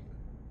going to be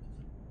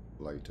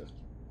later.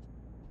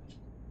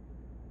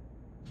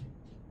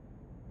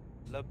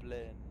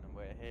 Lublin, and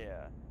we're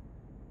here.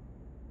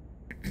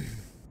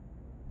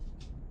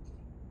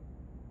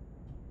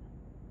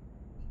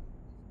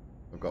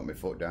 I've got my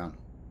foot down.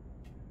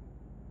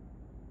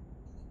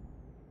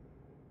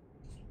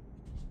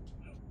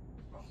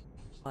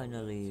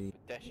 Finally.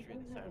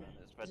 Pedestrian zone and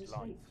there's red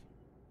lights.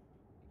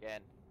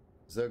 Again.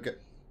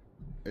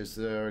 Is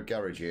there a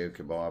garage here you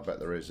can buy? I bet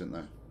there is, isn't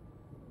there?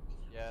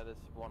 Yeah, there's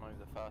one over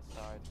the far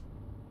side.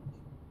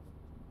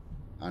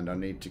 And I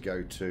need to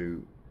go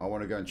to. I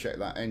want to go and check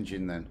that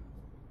engine then.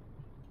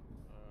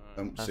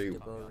 Have See. to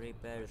go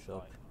repair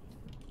shop.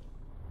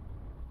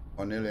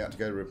 I nearly had to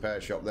go to the repair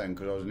shop then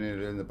because I was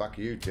nearly in the back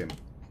of you, Tim.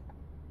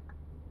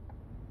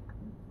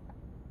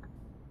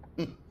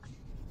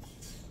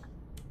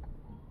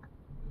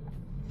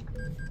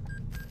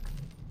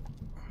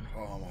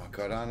 Oh my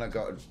god, and I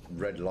got a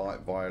red light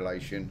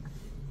violation.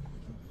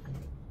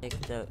 Take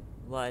the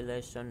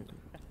violation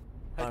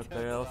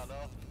marker off.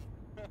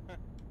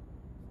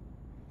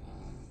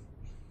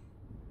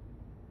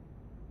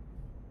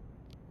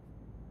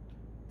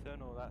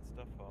 Turn all that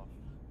stuff off.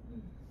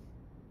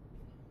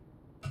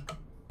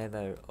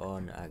 Never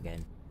on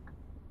again.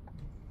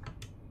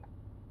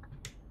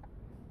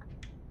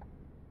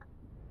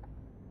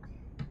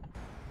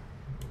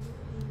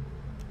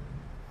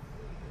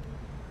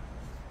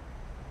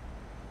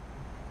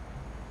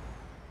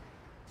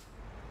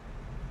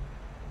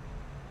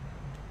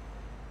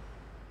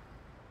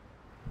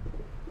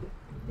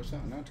 What's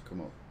that now to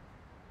come up?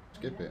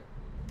 Skip it.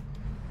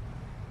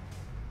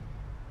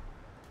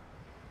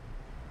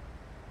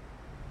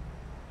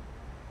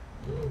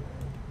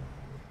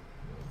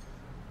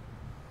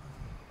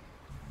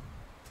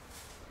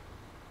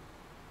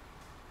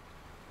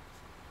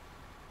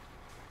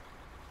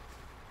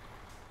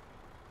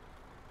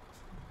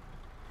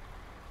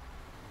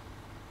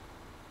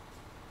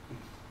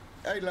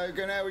 Hey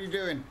Logan, how are you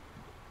doing?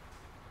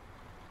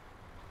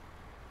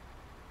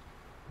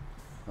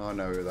 I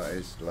know who that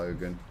is,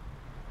 Logan.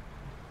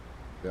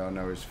 Yeah, I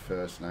know his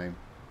first name.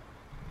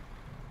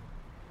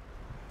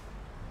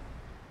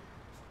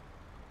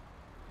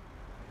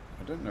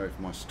 I don't know if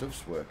my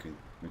stuff's working.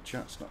 My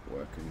chat's not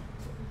working.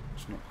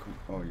 It's not.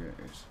 Oh yeah, it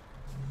is.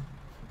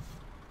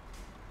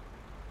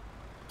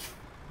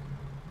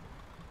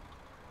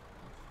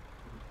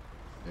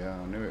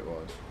 Yeah, I knew it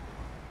was.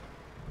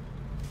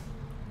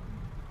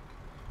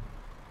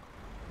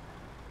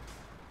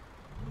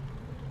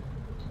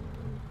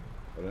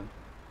 Pardon?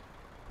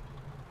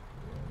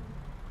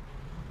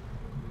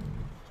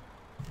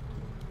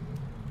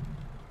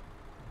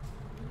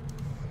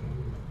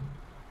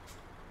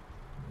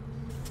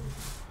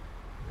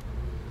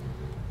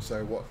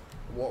 So what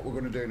we're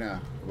going to do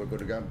now? We're going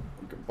to go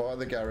buy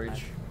the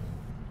garage.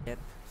 Yep.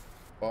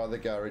 Buy the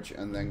garage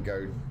and then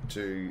go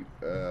to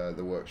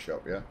the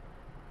workshop, yeah?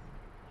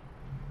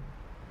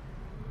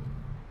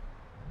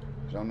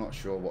 Because I'm not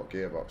sure what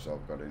gearbox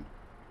I've got in.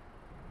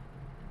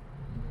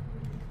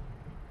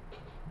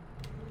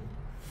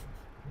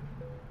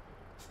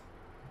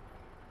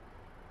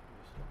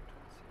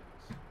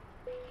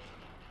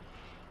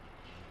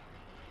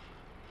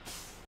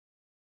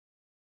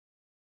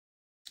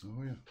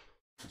 Oh yeah,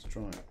 let's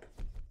try it.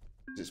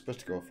 Is it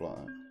supposed to go off like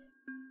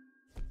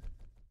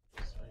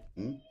that?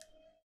 Hmm?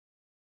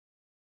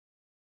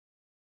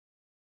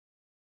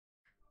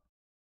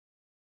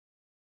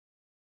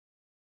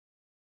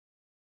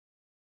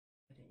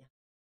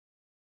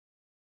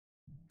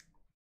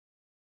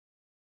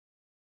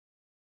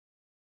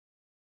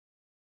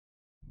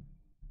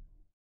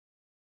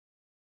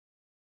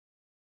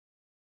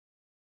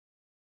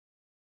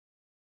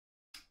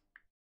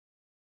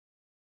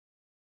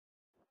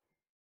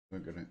 We're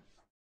gonna.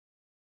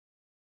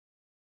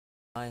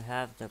 I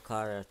have the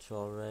carrots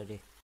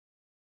already.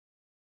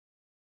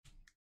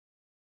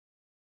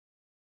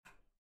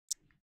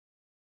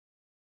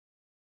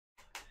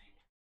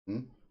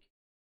 Hmm?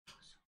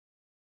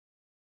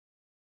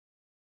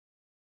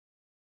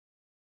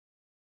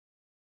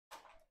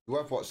 You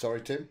have what?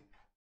 Sorry, Tim.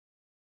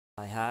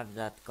 I have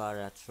that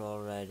carrots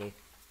already.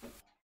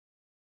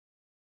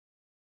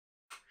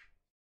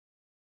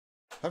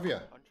 Have you?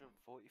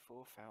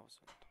 144,000.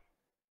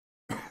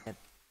 Yep.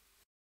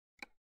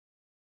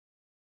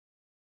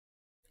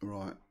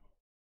 Right.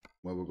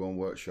 Well, we're going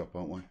workshop,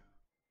 aren't we?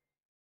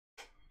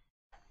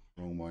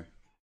 Wrong way.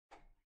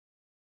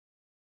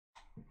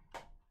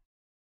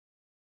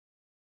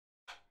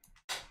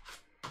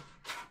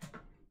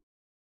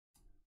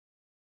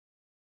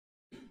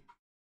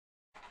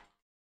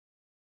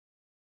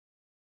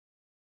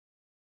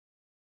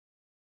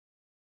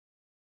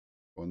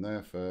 Going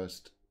there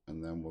first,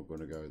 and then we're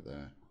going to go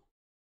there.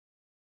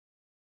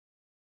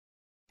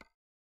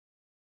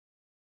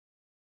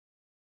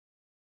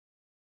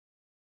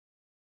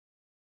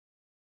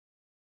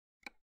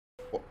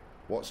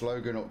 What's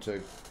Logan up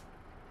to?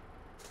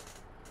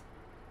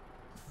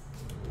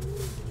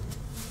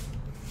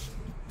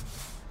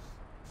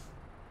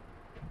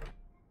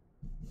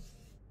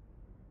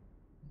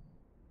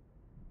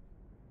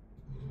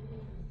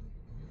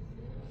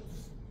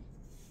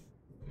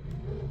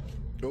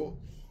 Oh.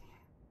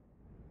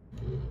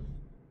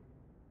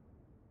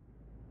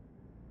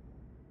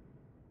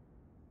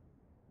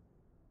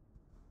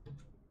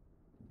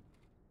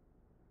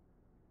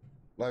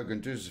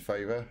 Logan, do us a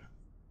favour.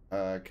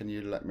 Can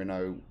you let me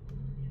know,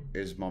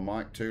 is my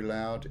mic too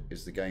loud,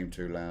 is the game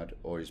too loud,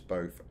 or is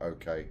both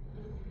okay?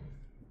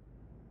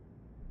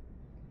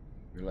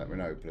 You let me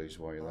know, please,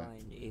 while you're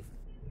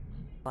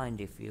Fine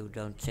if you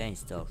don't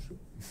change those.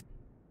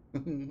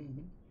 there.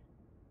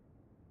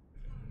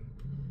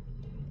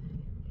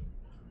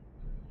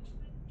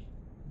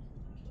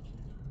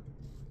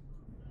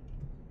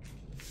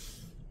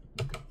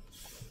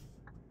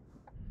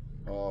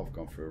 Oh, I've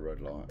gone through a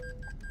red light.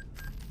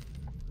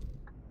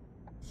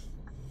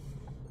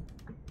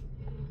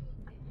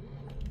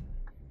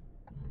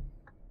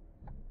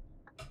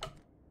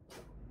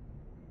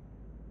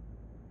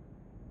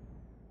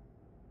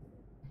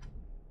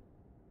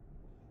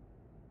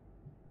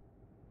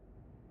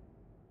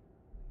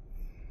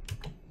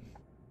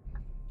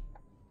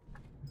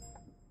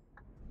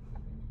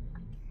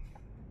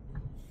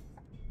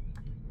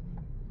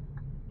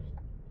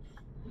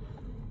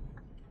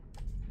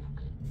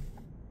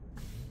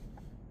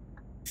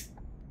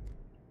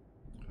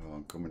 Oh,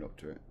 I'm coming up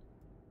to it.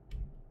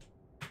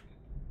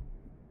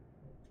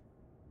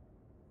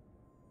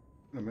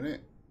 In a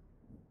minute.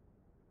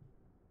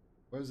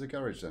 Where's the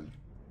garage then?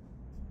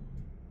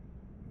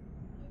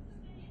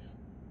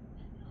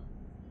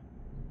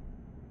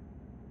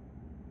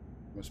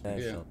 Must be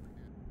here. Shop.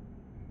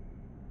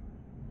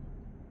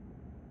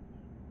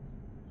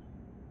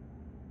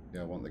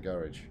 Yeah, I want the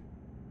garage.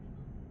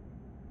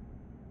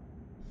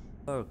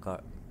 Or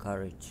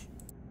courage.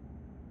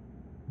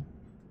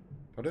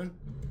 Pardon?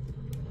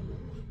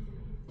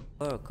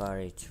 Or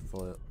courage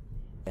for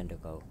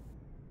Pentago.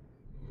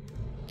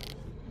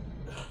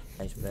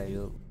 That's where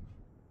you.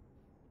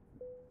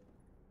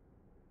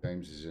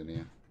 James is in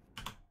here.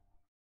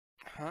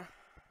 Huh?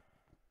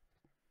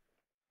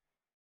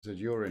 Said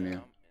you're in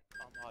here.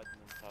 I'm hiding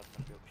inside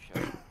my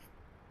bookshop.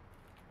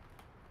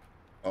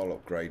 I'll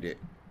upgrade it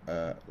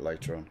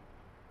later on.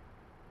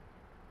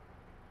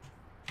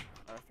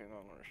 I think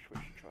I'm gonna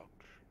switch trucks.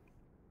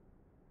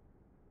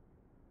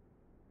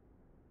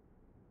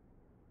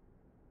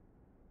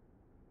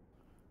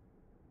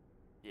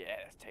 Yeah,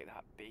 let's take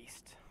that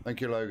beast.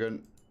 Thank you,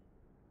 Logan.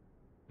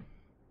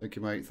 Thank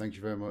you, mate. Thank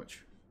you very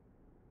much.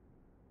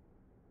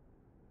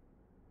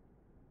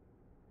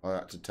 I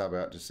had to tab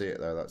out to see it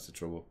though, that's the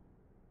trouble.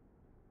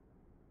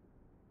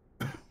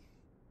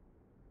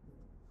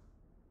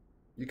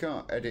 You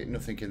can't edit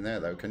nothing in there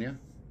though, can you?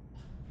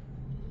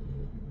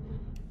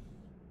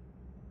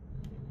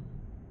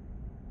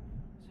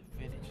 So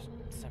really just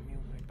send me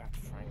all the way back to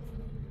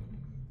Frankfurt.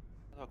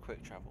 I got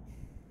quick travel.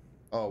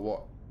 Oh,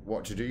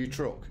 what to do your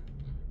truck?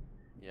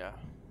 Yeah.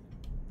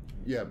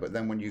 Yeah, but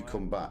then when you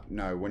come back,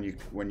 no, when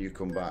you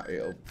come back,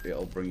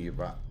 it'll bring you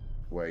back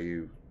where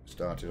you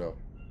started off.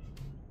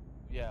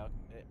 Yeah,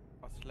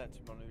 I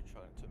selected my new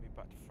truck and it took me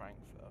back to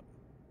Frankfurt.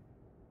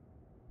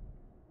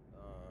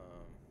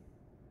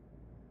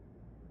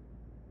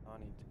 I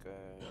need to go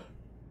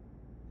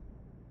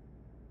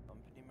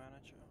company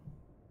manager,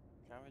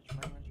 garage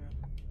manager.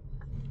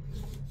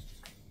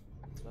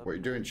 What are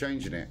you doing,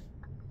 changing it?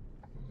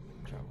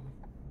 Travel.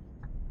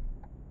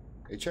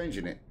 Are you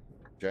changing it,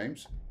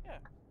 James? Yeah,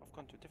 I've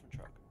gone to a different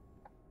truck.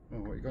 Oh,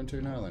 what are you going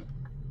to now then?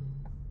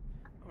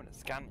 I'm in a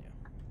Scania.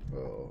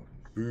 Oh,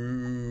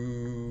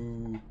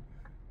 boo.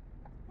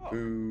 What?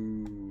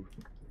 Boo.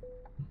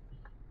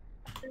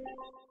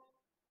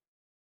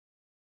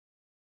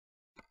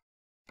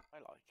 I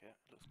like it.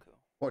 It looks cool.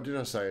 What did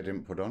I say I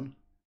didn't put on?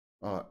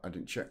 Oh, I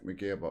didn't check my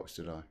gearbox,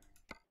 did I?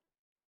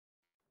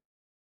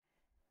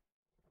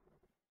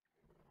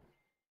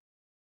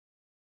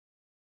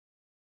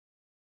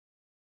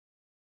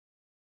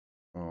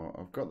 Oh,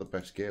 I've got the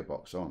best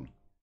gearbox on.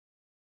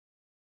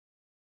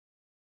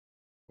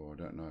 Oh, I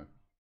don't know.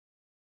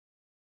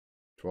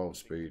 12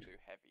 speed. Do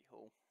heavy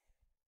haul.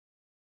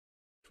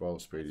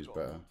 12 speed It's is got a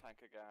better. full tank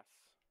of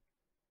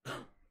gas.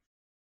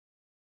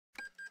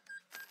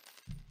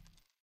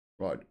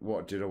 Right,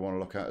 what did I want to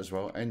look at as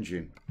well?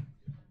 Engine.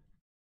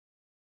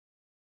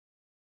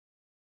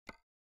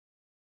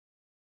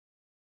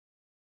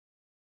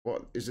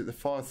 What is it? The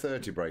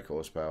 530 brake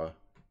horsepower?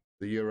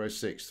 The Euro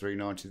 6,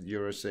 390 the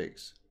Euro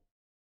 6?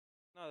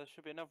 No, there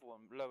should be another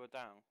one lower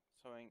down.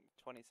 Something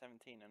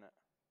 2017 in it.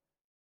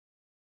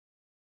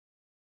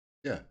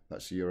 Yeah,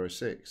 that's the Euro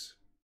 6.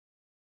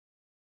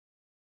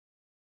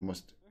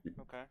 Must.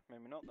 Okay,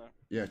 maybe not then.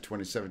 Yeah,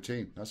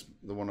 2017. That's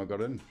the one I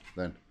got in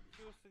then.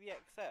 Yours for the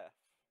XF,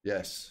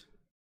 Yes.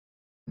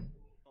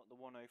 not the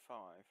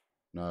 105.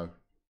 No.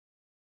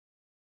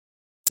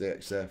 The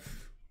XF.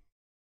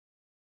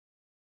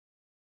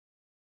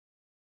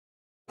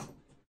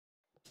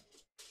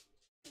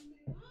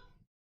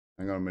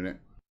 Hang on a minute.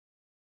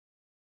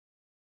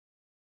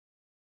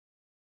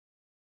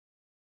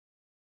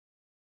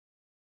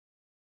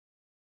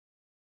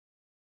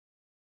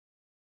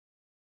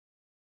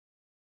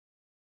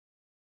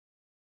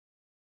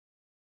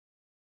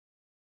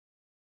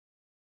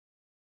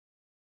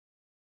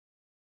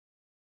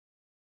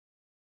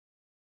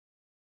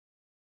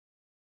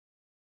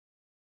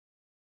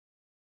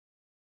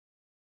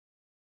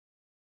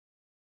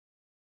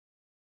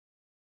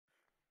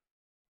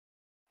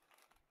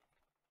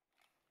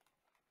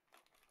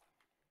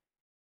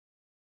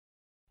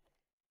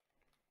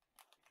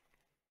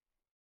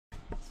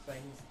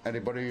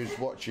 Anybody who's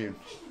watching,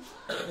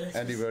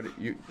 anybody,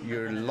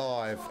 you're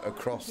live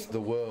across the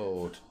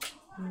world.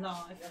 Live.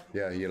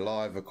 Yeah, you're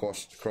live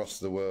across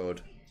the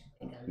world,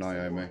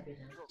 Naomi.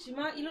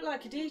 You look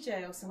like a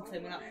DJ or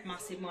something with that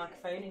massive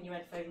microphone and your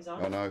headphones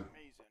on. I know.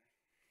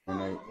 I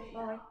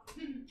know.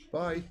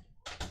 Bye.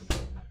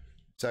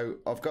 So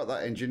I've got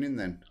that engine in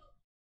then.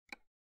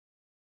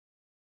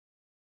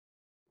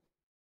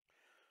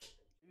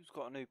 Who's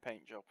got a new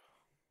paint job?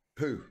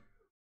 Who?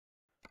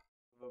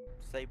 With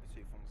a saber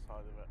tooth on the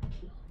side of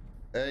it.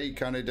 Hey,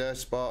 Canada,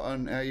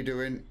 Spartan, how you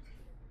doing?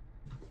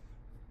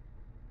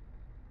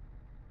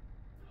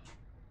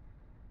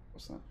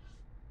 What's that?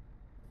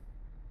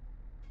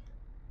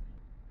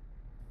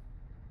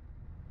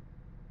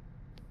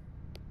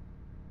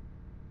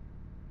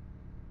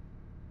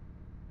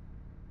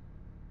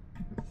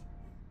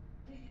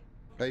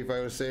 Hey,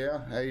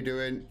 Volacia, how you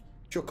doing?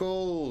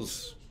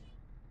 Chuckles!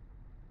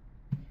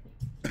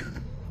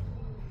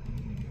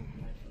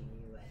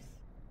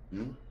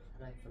 Hmm?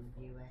 Hello from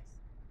the US.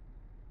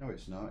 No,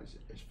 it's not.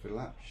 It's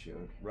Philapsia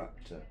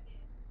Raptor.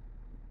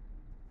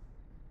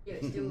 Yeah,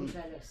 it's still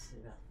Bellis.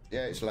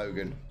 Yeah, it's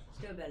Logan.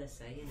 Still Bellis,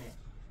 isn't it?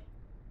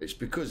 It's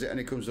because it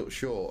only comes up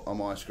short on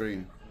my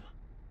screen.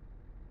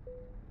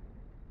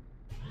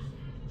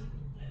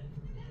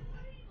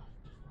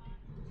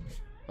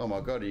 Oh my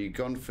god, are you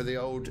gone for the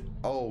old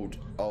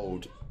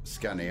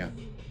Scania?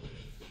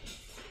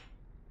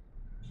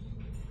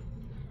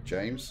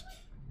 James?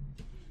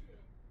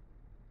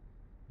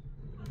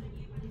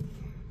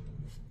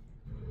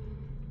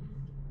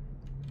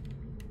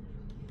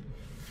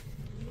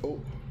 Oh.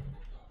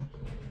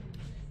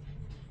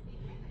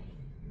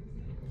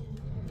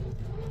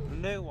 The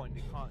new one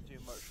you can't do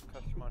much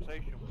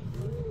customization with.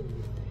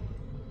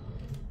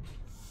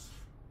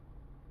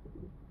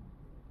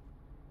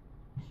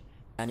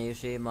 Can you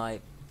see my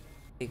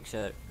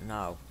picture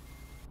now?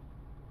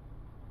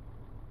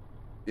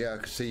 Yeah, I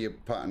can see your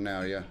pattern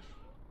now, yeah.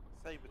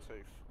 Saber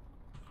tooth.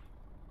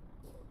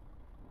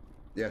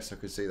 Yes, I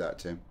can see that,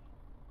 Tim.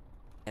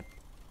 Yep.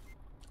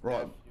 Right.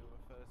 If you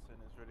were first in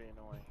is really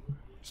annoying.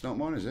 It's not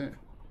mine, is it?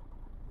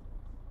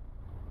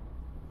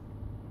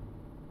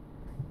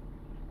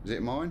 Is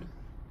it mine?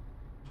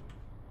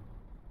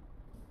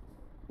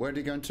 Where do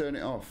you go and turn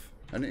it off?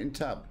 And it in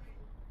tab?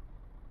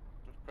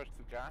 Just press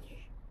the dash.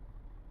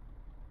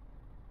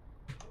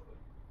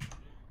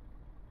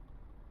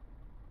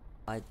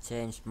 I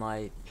changed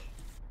my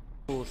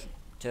push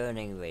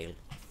turning wheel.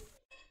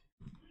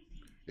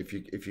 If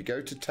you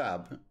go to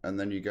tab and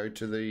then you go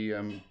to the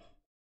oh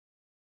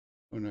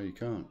no, you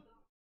can't.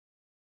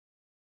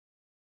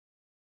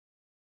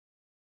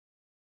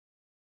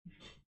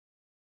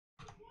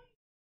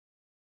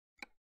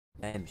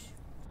 James.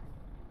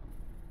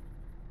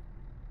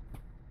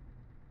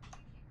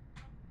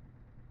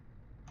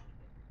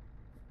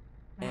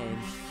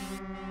 James.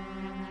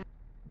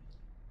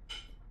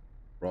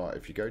 Right,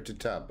 if you go to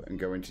tab and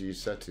go into your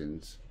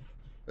settings,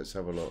 let's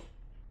have a look.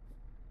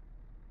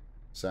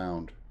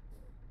 Sound.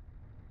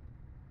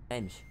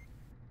 James.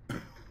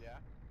 Yeah.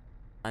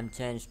 I'm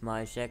changed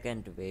my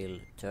second wheel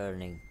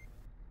turning.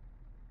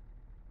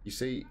 You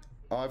see,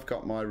 I've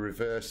got my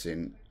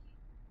reversing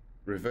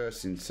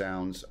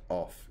sounds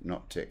off,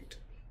 not ticked.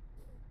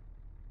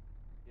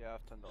 Yeah,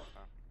 I've turned it off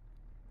now.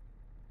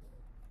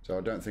 So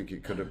I don't think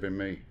it could have been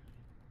me.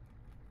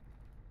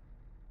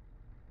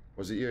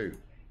 Was it you?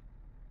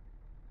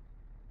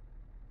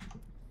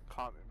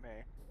 Can't be me.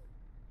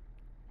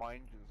 My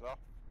engine's off.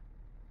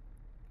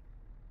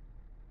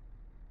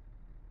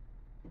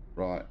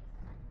 Right.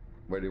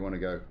 Where do you want to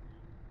go?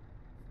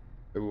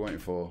 Who are we waiting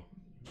for?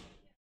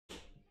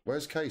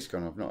 Where's Case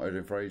gone? I've not heard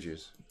him for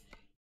ages.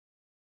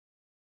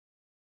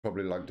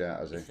 Probably logged out,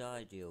 has he?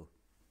 Beside you.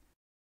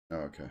 Oh,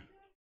 okay.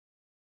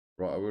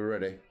 Right, are we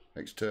ready?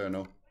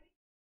 External.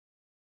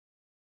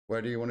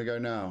 Where do you want to go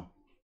now?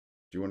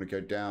 Do you want to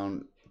go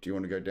down? Do you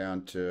want to go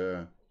down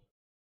to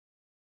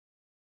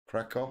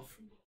Krakow?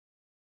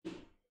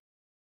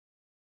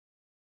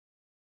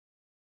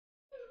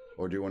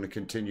 Or do you want to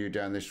continue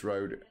down this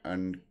road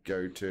and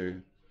go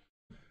to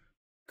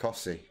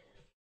Kossi?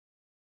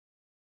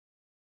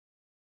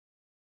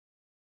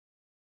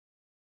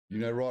 You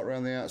know, right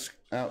around the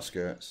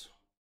outskirts.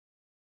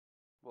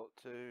 What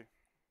to?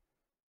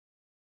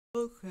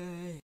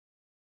 Okay.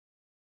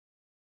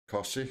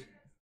 Kossi?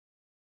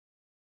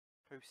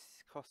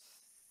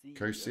 Kossi.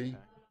 Kossi? Okay.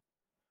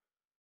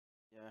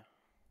 Yeah.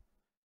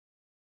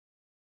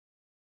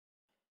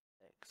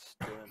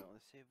 External.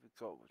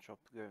 got a job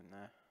going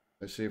there.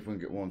 Let's see if we can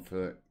get one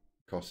for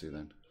Cossie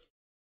then.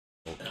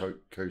 Or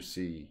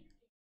Cosi.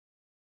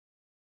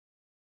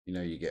 You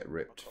know you get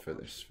ripped for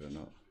this, for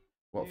not.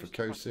 What for Use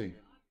Cosi? packaging.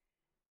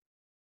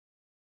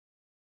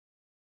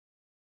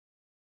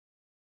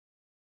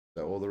 Is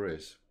that all there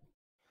is?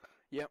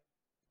 Yep.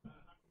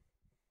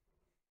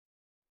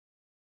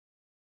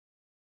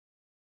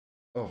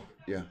 Oh,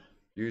 yeah.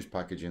 Use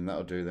packaging,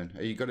 that'll do then.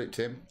 You got it,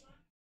 Tim?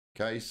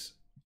 Case?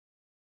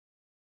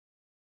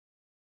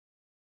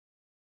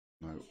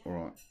 No,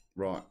 alright.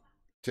 Right.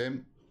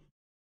 Tim?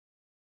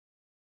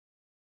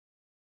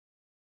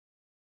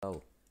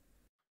 Oh.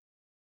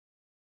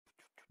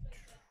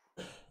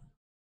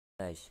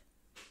 Nice.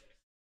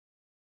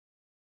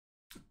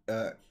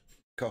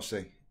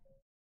 Cossie.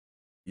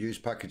 Use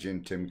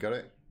packaging, Tim, got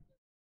it?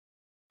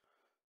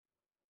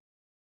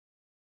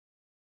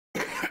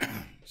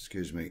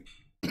 Excuse me.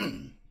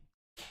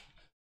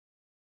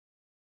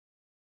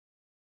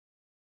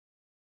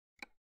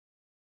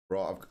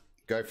 Right,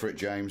 go for it,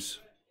 James.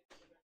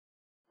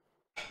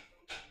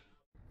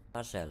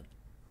 Hustle.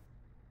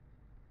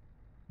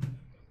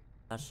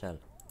 Hustle.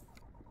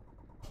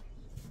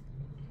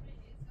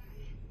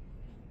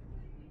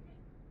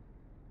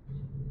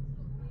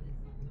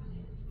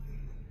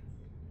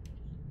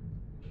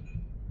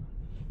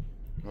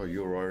 Oh,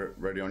 you're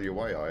already on your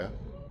way, are you?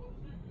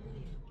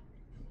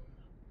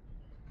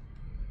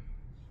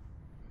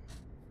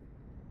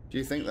 Do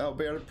you think that'll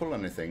be able to pull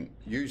anything?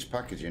 Use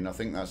packaging, I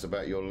think that's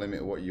about your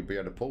limit of what you'll be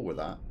able to pull with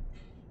that.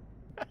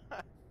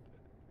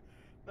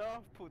 No,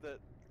 I've pulled a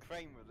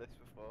crane with this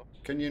before.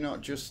 Can you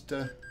not just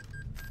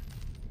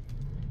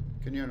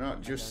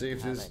see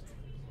if there's...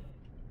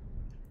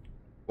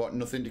 What,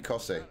 nothing to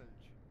Cossie?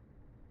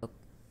 Challenge.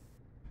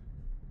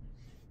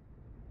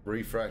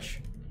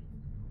 Refresh.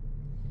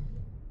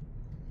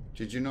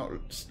 Did you not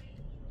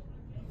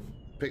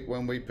pick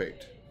when we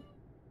picked?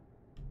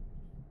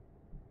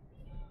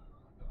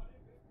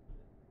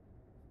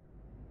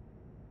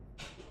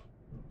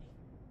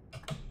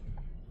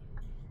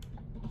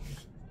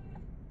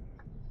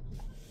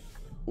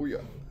 Oh yeah.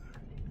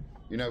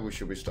 You know we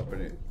should be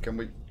stopping it. Can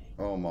we?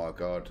 Oh my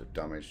god,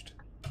 damaged.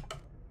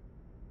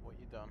 What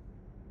you done?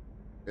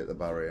 Hit the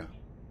barrier.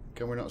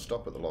 Can we not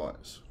stop at the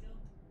lights?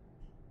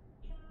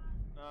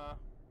 Nah.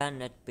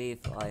 Canned beef,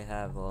 I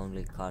have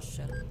only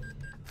castle.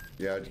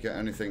 Yeah, did you get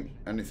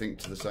anything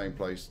to the same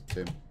place,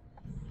 Tim?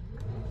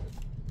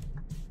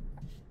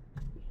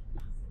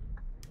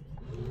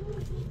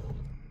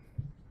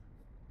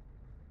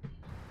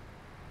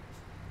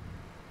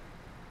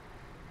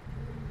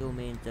 You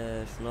mean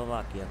the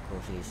Slovakia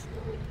courses?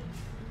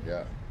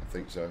 Yeah, I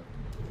think so.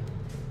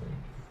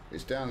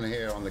 It's down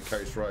here on the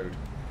coast road.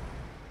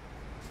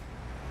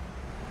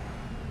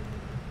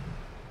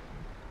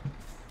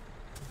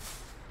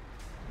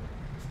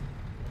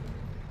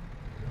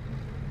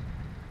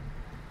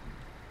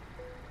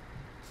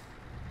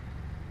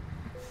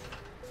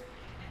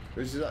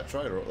 This is that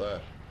trailer up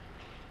there.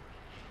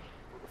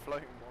 The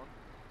floating one.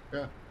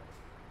 Yeah.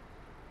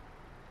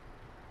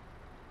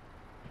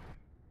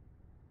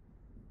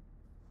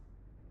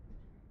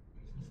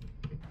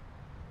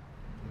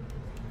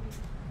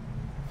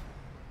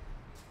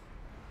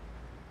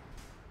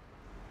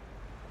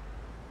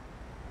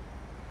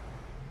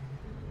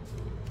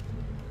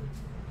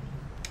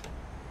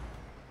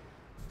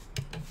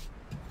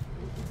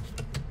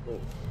 Oh.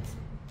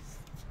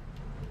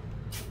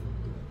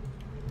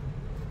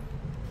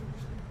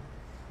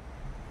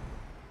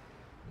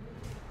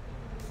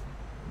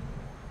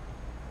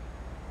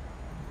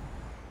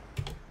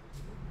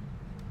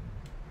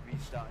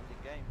 Restarting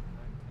the game.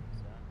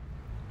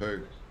 Who?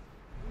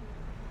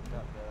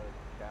 Got the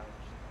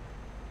garage.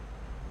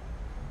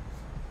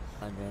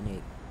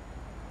 Underneath.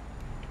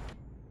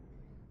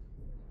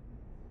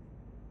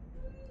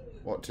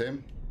 What,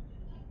 Tim?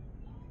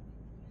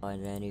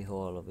 Find any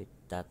hole with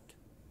that.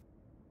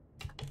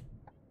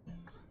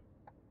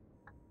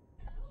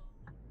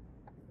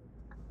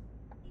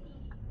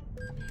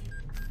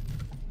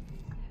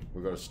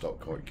 We've got to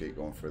stop, keep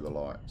going through the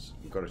lights.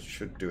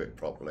 Should do it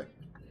properly.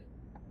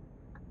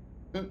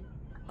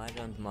 I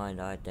don't mind,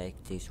 I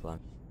take this one.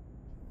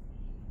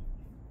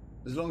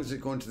 As long as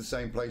it's going to the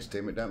same place,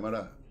 Tim, it don't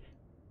matter.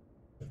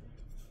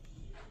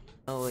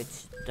 No, it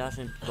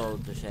doesn't go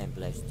to the same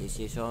place. This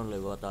is only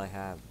what I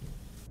have.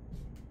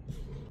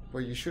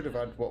 Well, you should have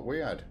had what we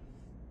had.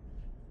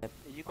 Yep,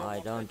 You got I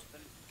one don't. to the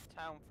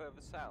town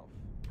further south.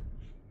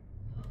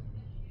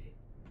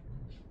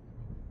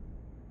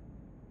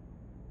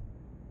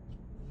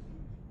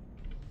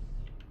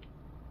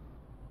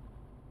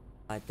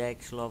 I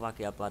take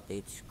Slovakia, but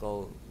it's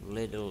go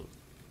little,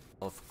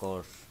 of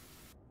course.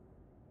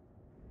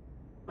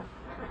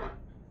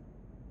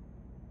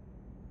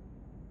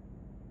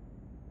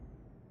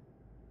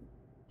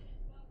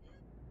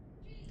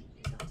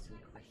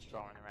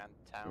 Driving around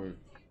town. Mm.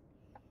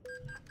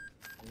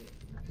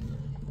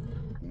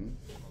 Mm.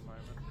 One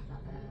moment.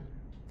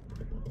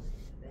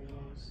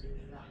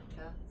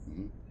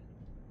 Mm.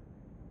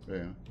 Yeah.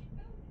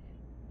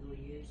 You were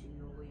using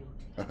your wheel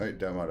to It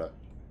don't matter.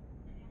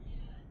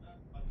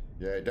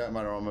 Yeah, it don't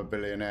matter, I'm a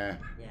billionaire.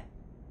 Yeah.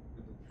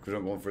 Because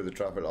I'm going through the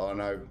traffic light.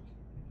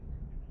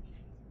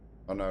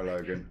 I know,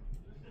 Logan.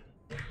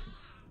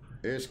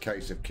 Here's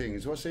Case of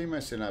Kings. What's he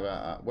messing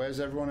about? Where's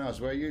everyone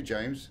else? Where are you,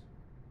 James?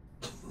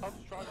 I was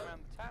driving around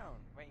the town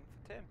waiting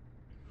for Tim.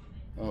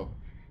 Oh,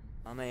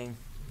 I mean,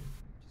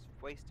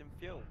 Just wasting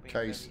fuel, being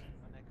Case. very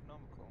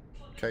uneconomical.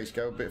 Case,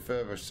 go a bit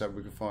further so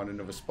we can find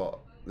another spot.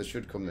 They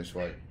should come this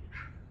way.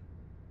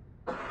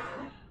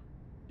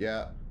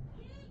 Yeah.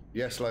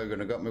 Yes, Logan,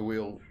 I got my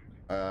wheel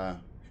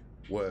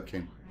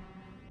working.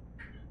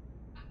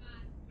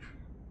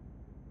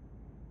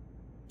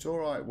 It's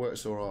alright,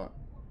 works alright.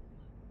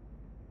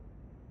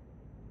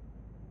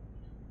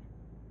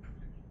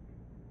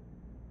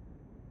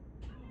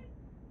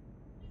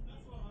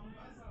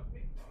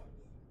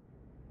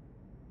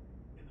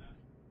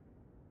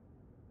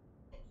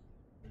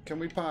 Can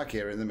we park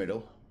here in the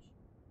middle?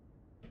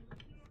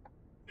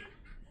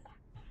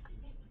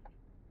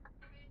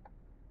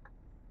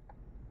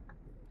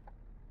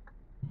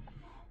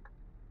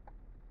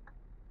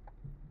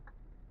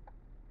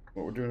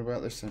 What we're doing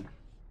about this then?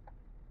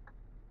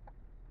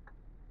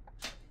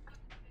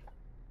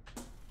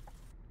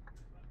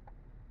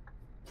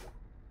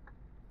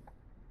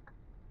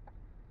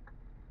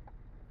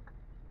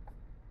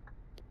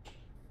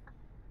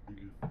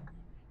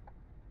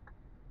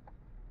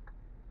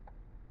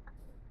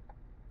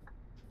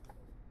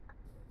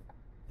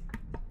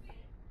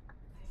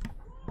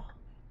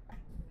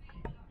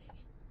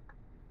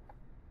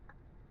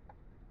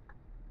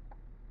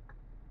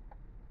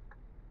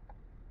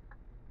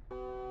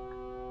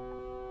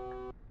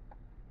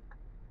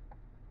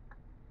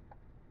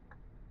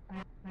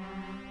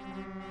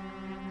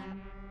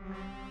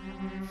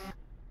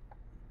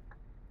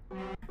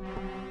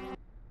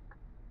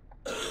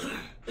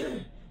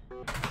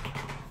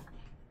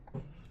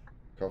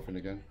 Coughing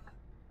again.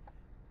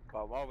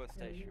 Well, while we're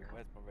stationary,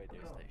 where's my radio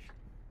station?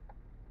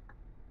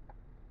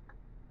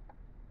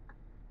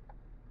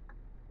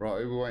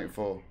 Right, who are we waiting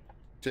for?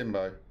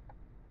 Timbo.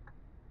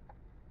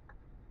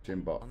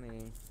 Timbot. I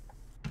mean,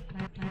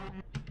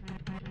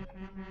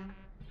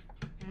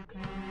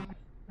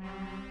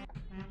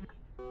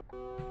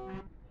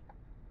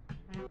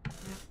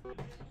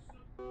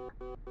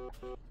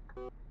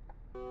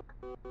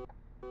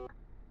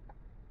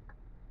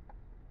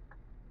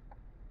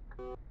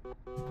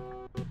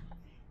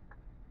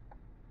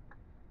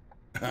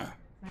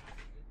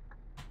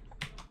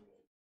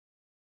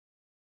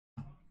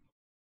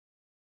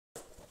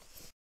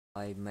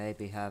 I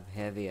maybe have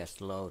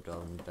heaviest load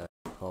on the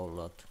whole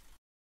lot.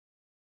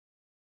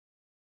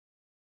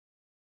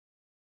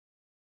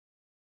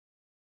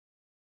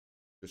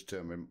 Just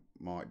turn my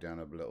mic down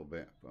a little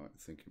bit, but I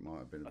think it might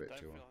have been a bit I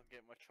too don't high. feel I can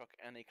get my truck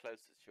any closer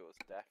to yours,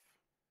 Def.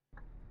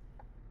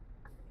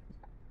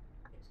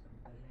 It's got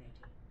a red.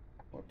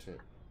 What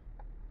tip?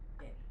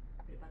 Yeah,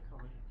 put it back on.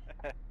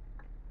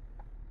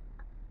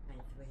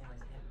 And 3 hours,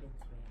 it had been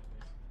 3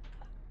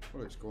 hours.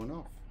 Well, it's going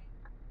off.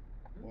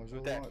 Why is all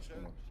the Def, lights show,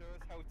 going off? show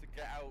us how to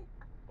get out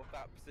of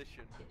that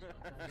position. It's got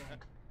a red.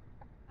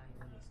 I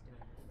when it's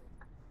done.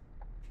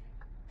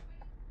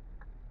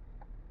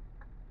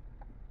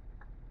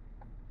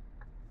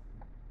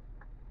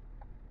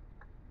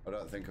 I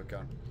don't think I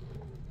can.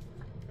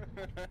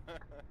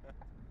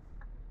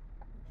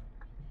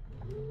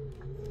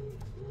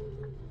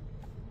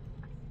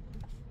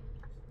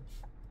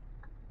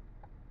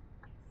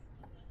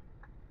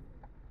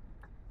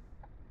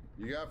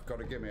 You have got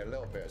to give me a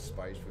little bit of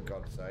space, for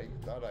God's sake.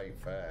 That ain't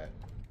fair.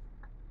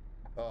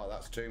 Oh,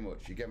 that's too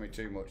much. You get me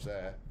too much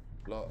there.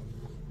 Look.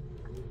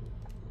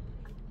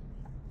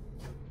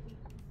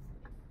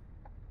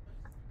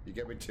 You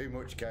get me too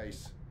much,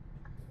 Case.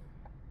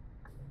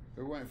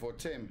 Who are we waiting for?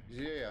 Tim? Is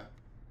he here?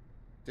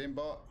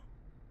 Timbot?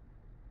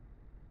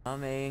 I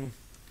mean,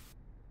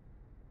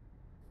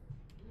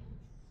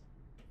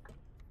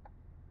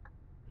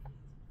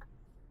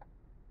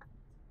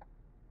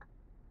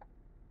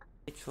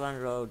 which one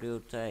road do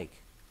you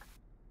take?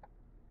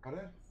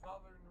 Pardon?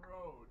 Southern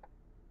Road.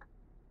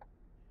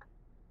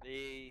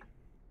 We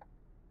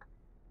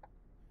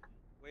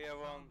are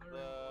on Southern the...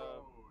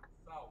 Road.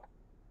 South.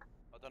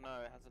 I don't know,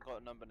 it hasn't got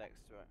a number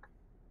next to it.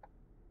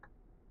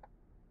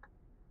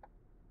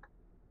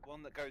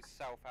 One that goes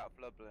south out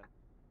of Lublin.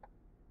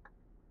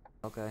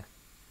 Okay.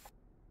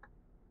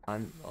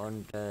 I'm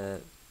on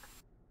the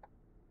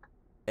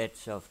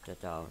edge of the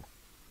town.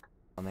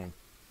 I mean,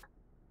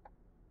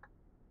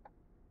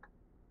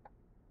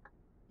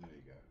 There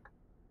you go.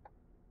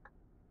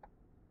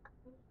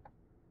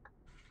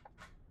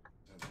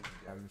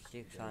 I'm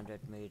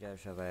 600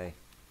 meters away.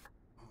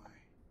 Hi.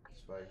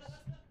 Space.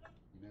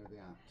 You know the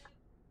at.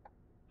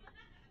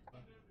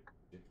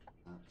 Shift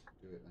at.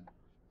 Do it then.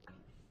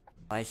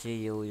 I see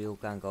you, you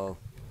can go.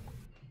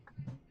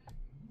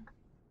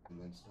 And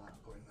then start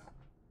putting that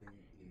thing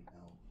in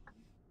L.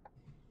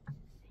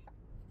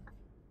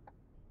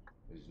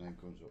 His name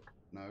comes up.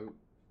 No,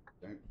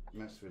 don't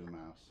mess with the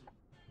mouse.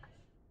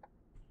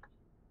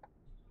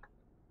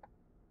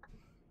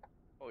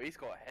 Oh, he's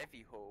got a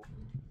heavy haul.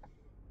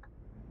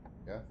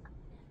 Yeah?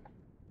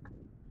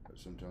 But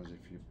sometimes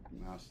if you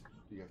mouse,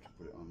 you have to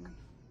put it on then.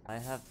 I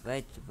have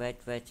wait,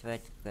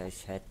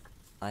 guys, head.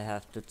 I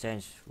have to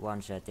change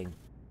one setting.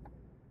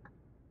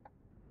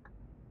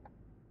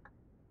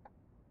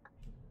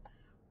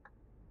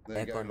 There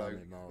you go, Economy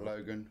mode.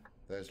 Logan.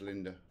 There's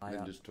Linda.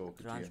 Linda's talking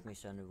to you.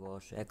 Transmission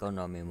was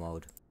economy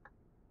mode.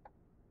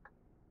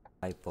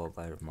 High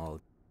power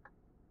mode.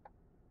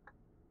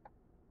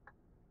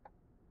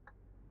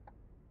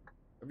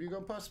 Have you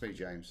gone past me,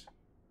 James?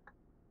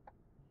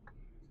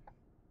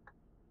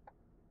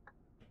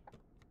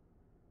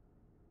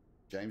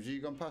 James, have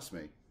you gone past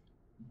me?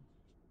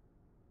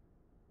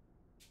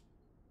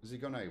 Has he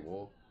gone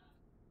AWOL?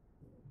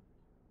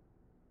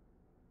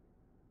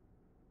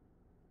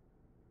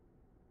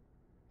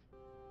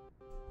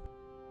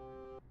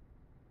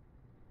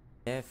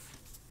 Jeff.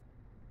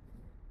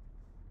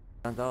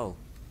 Don't go.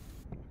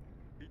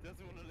 He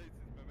doesn't want to lose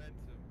his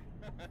momentum.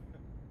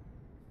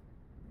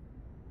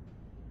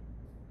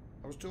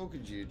 I was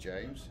talking to you,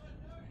 James.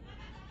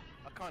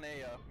 I can't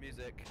hear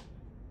music.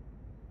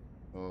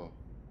 Oh.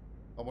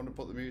 I want to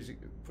put the music,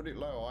 put it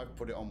low. I've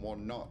put it on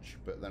one notch,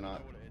 but then I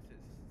know what it is.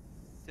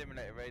 It's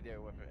simulated radio,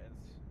 whatever it is.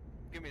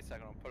 Give me a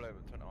second, I'll pull over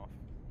and turn it off.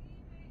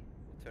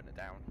 Or turn it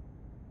down.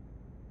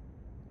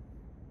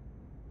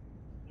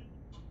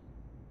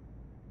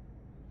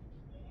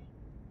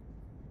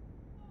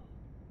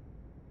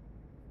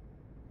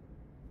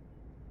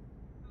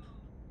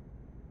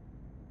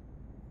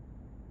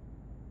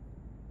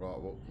 Right,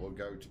 we'll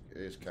go to,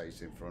 here's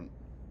Case in front.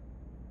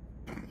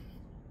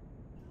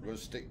 We'll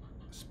stick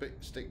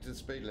to the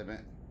speed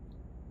limit.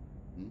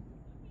 Hmm?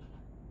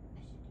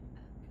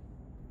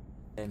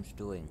 James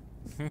doing.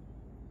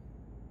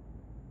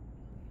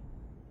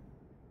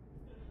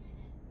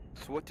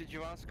 So what did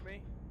you ask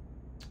me?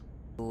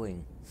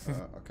 Doing.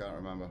 I can't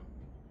remember.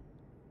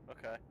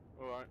 Okay,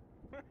 alright.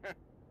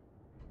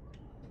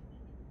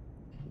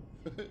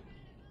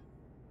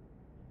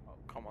 Oh,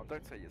 come on,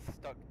 don't say you're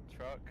stuck,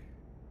 truck.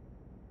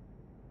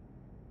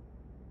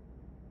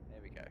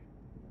 There we go.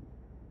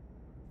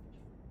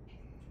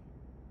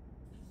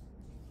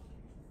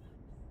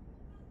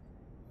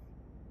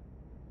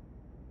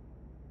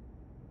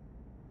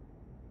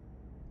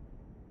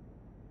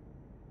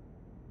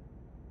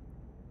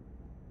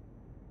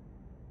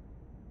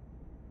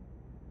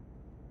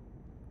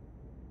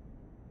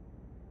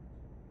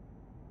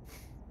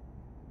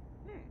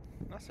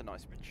 That's a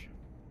nice bridge.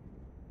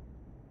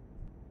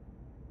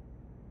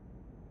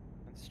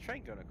 And there's a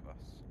train going across.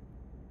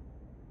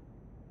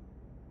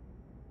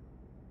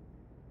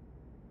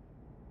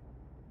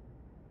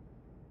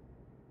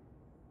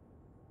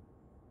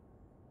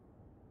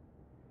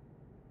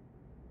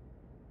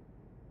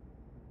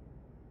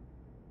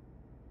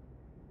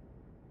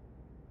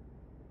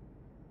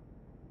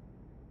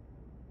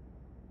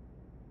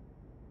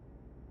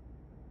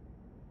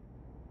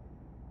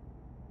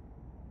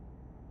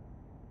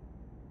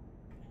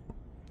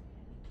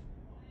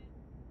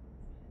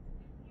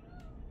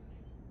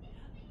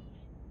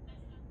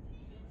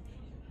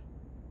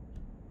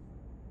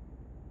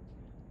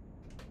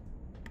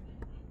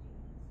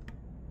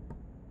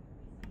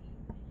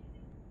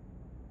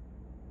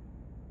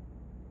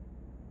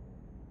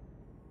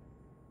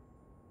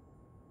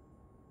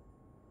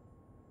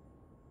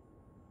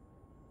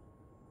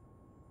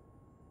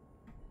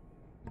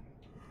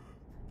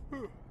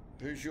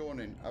 Who's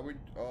yawning? Are we?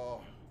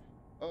 Oh,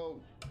 oh,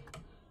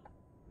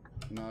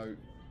 no,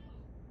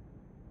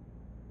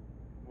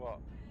 What?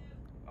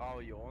 Oh,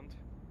 yawned.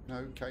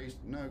 no. Case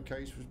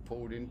was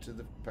pulled into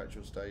the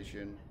petrol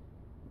station,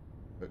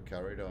 but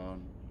carried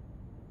on.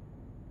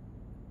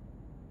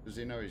 Does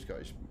he know he's got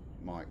his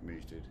mic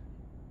muted?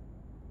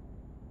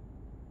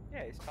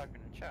 Yeah, he's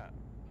typing in chat.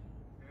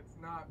 It's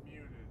not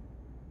muted.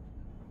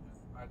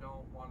 I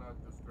don't want to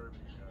disturb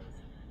you guys.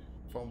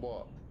 From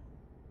what?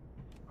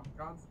 I'm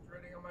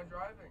concentrating on my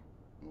driving.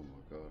 Oh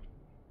my god.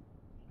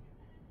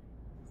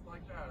 Just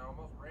like that, I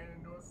almost ran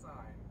into a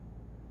sign.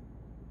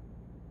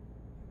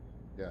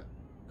 Yeah.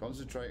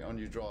 Concentrate on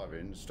your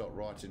driving. Stop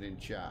writing in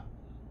chat.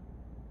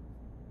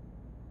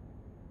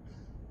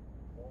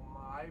 Oh,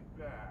 my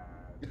bad.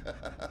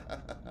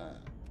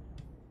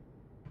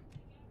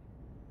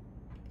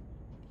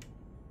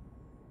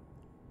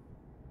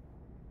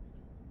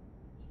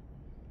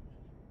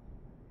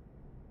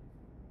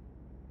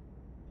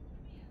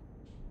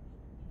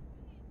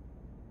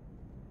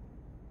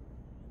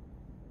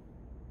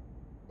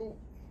 Oh.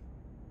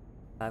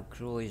 Lab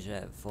cruise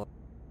for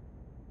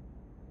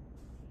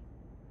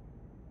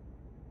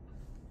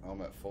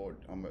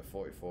I'm at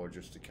 44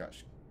 just to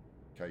catch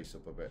Case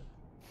up a bit.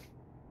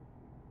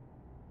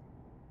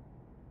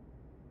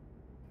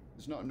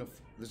 There's not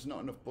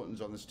enough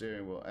buttons on the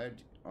steering wheel.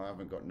 Ed, I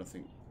haven't got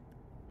nothing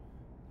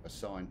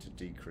assigned to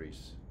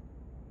decrease.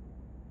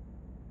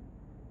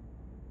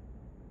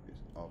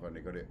 I've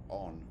only got it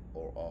on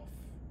or off.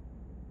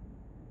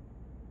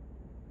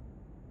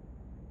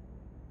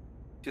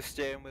 Just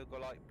steering wheel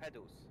got like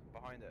pedals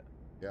behind it.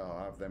 Yeah,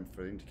 I have them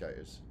for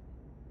indicators.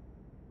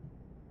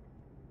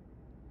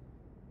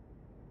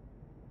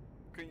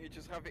 Couldn't you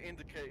just have it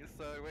indicators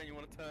so when you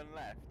want to turn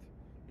left,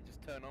 it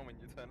just turn on when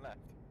you turn left.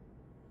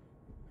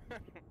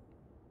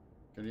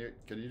 Can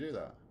you do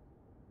that?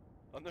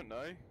 I don't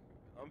know.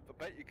 I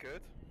bet you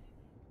could.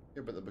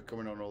 Yeah, but they'll be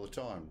coming on all the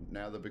time.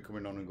 Now they'll be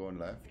coming on and going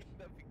left.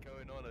 That'd be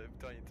going on every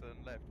time you turn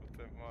left or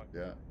turn right.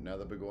 Yeah, now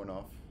they'll be going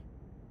off.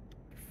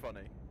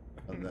 Funny.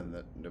 And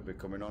then they'll be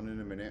coming on in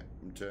a minute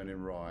and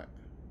turning right.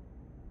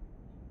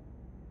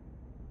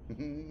 I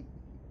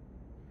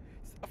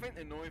think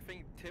the annoying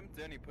thing, Tim's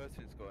the only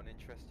person who's got an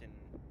interesting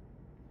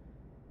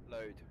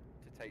load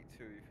to take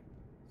to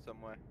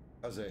somewhere.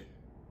 Has he?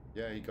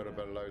 Yeah, he got a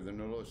better load than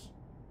us.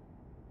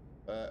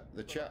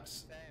 The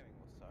chat's...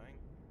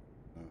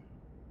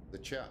 The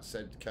chat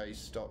said, Case,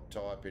 stop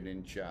typing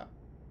in chat,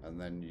 and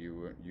then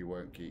you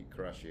won't keep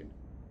crashing.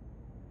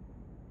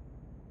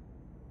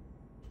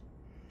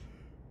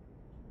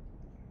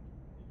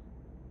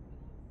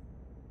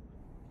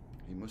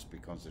 He must be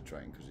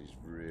concentrating because he's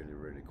really,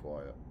 really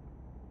quiet.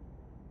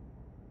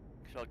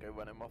 Shall I go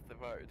run him off the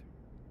road?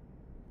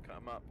 Cut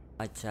him up?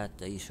 My chat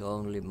is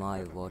only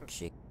my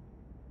watching.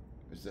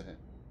 Is there?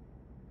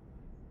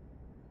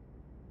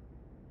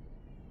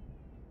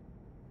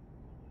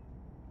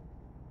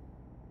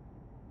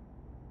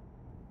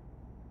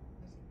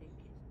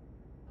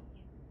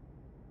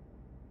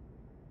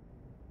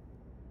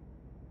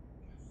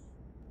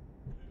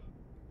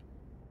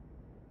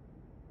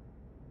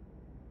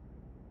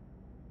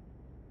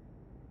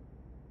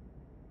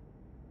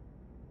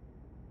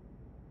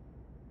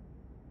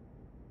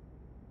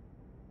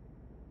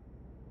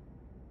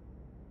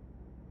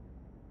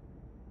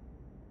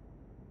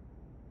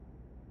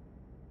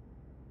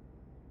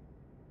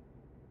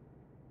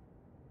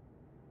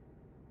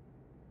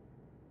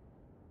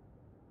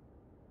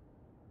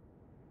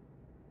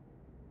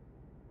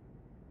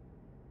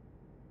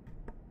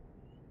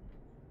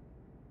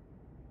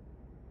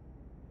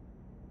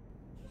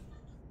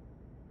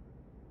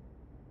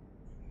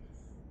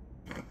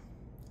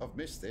 I've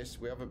missed this.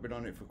 We haven't been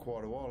on it for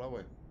quite a while, have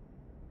we?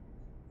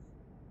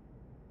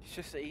 It's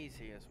just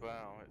easy as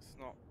well. It's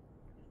not.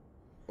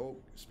 Oh,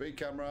 speed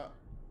camera.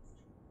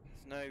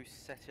 There's no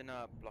setting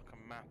up like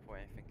a map or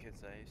anything, is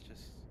there? It's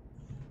just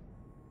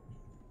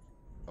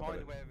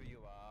find wherever you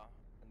are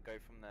and go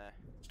from there.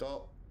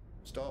 Stop.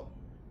 Stop.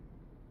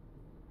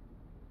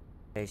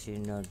 Crazy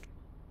nod.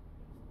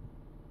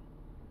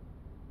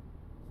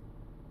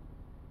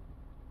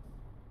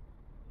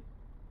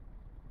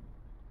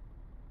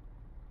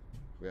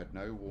 We had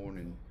no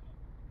warning.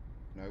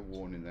 No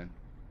warning then.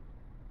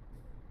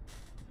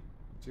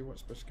 See what's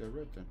supposed to go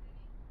red then?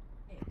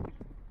 Tip.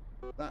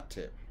 That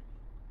tip.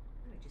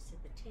 No, I just said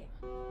the tip.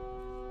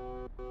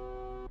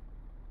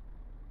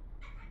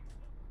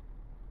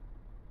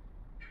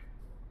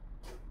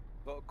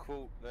 Got a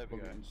cool. There we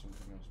Plug go. it in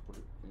something else. Put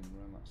it in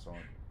around that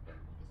side.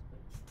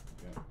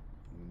 Yeah.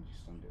 And then you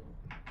stand it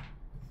up.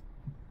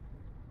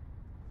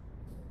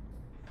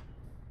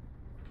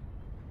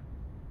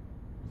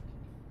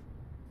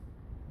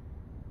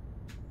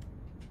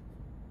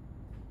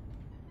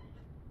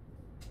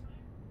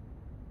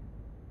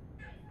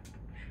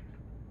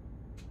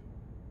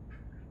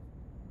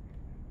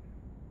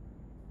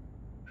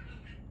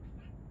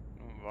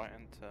 Right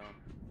and turn.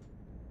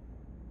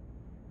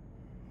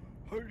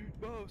 100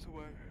 miles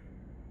away.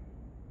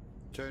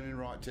 Turning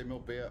right, Tim,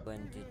 up here.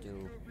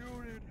 22.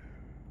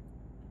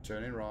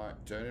 Turning right,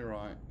 turning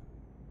right.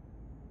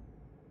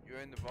 You're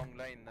in the wrong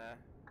lane there.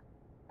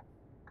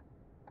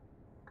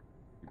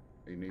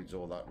 He needs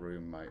all that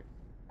room, mate.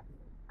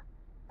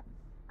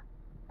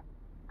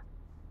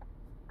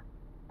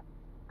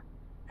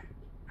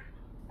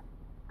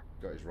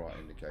 Got his right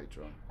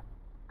indicator on.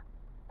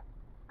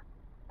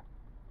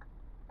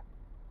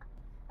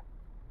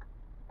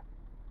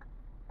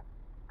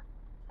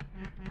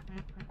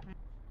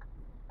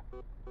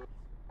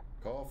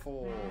 Car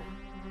 4.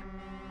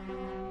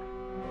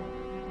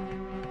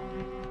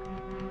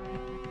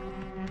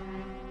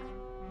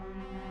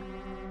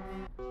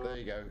 There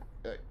you go.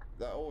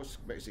 That always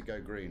makes it go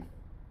green.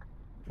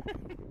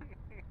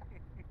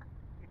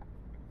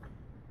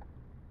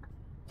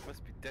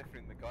 Must be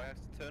different. The guy has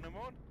to turn them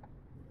on.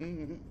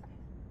 Mm-hmm.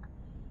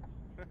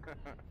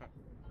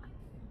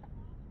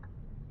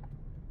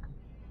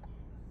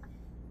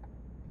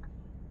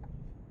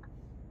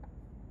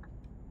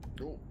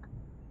 Oh.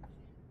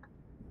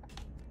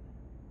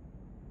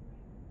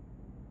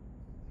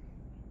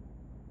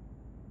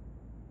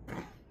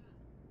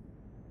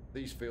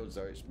 These fields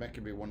though, it's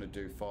making me want to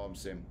do farm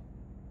sim.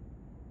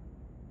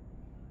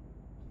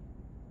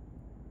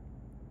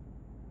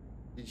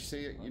 Did you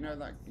see it? You know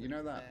that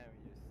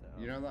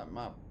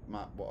map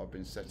what I've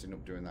been setting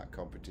up doing that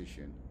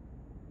competition?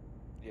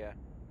 Yeah.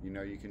 You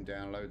know you can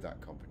download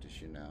that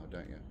competition now,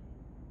 don't you?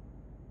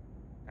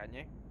 Can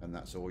you? And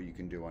that's all you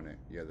can do on it.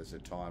 Yeah, there's a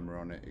timer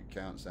on it. It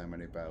counts how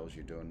many bales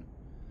you've done.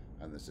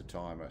 And there's a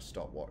timer,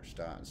 stopwatch,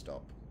 start and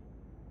stop.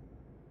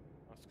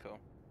 That's cool.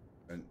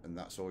 And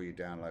that's all you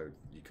download.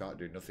 You can't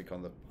do nothing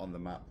on the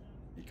map.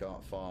 You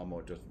can't farm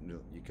or just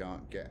you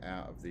can't get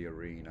out of the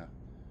arena.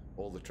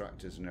 All the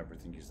tractors and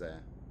everything is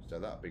there. So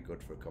that'd be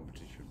good for a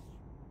competition.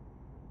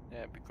 Yeah,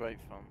 it'd be great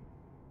fun.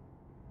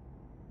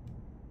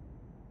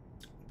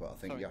 But I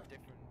think Something yeah,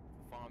 different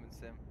farming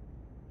sim.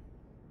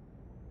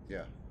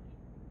 yeah.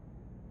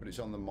 But it's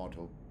on the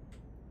model.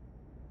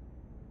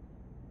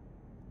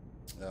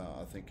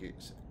 I think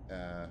it's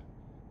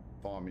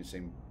farming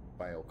sim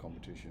bale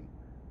competition.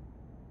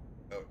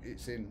 Oh,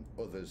 it's in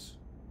others.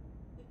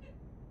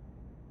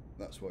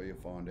 That's where you'll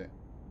find it.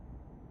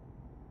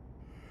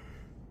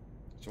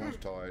 Someone's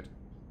tired.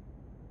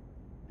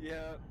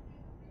 Yeah.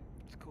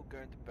 It's called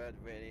going to bed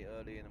really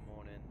early in the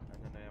morning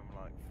and then I'm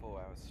like 4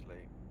 hours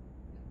sleep.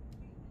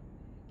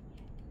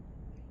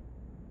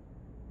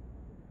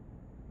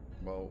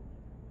 Well,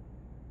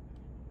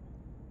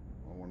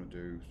 I want to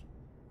do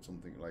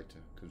something later.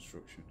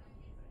 Construction.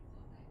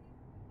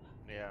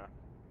 Yeah.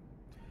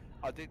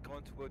 I did go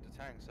into Wood the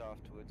Tanks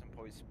afterwards and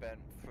probably spent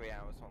 3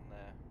 hours on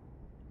there.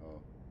 Oh,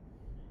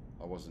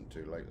 I wasn't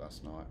too late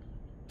last night.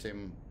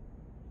 Tim.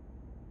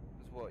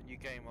 Because what, you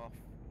came off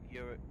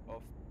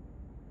off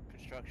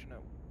construction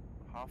at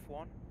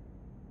 1:30?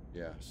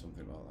 Yeah,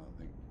 something like that, I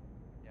think.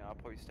 Yeah, I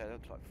probably stayed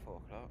up till like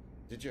 4 o'clock.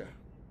 Did you?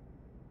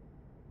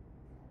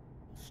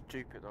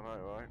 Stupid, I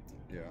know, right?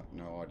 Yeah,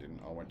 no, I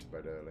didn't. I went to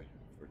bed early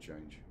for a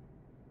change.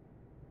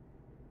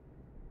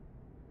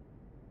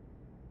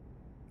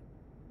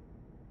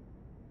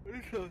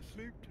 I shall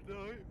sleep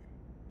tonight.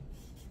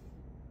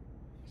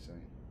 You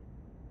see?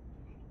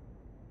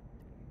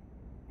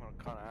 Well, I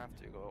kind of have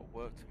to. Got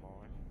work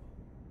tomorrow.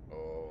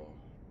 Oh,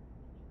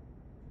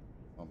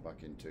 I'm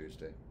back in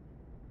Tuesday.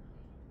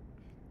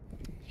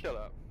 Shut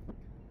up.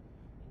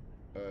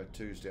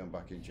 Tuesday I'm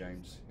back in,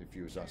 James, if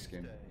you was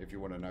asking. Tuesday? If you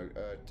want to know.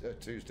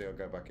 Tuesday I'll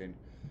go back in.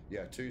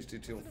 Yeah, Tuesday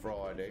till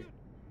Friday.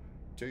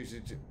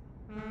 Tuesday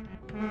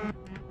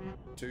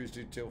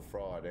till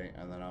Friday,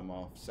 and then I'm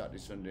off Saturday,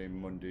 Sunday,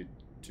 Monday,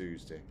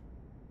 Tuesday.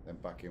 Then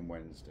back in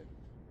Wednesday.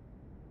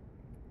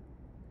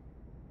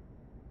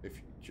 If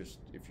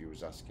you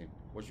was asking.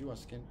 Was you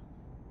asking?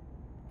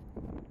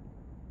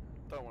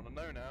 Don't want to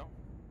know now.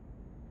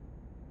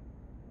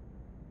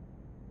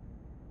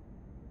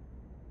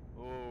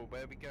 Oh,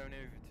 where are we going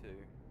over to?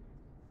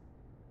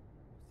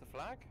 What's the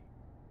flag?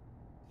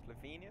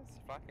 Slovenia's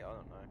flag? I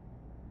don't know.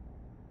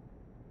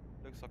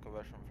 Looks like a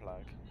Russian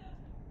flag.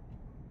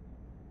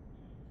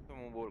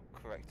 Someone will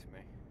correct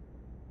me.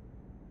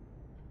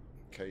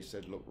 Kay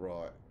said, look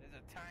right. There's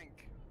a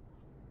tank.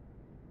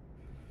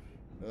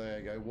 There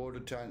you go,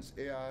 water tanks.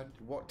 Yeah,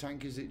 what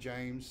tank is it,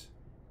 James?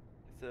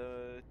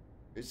 It's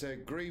It's a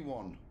green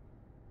one.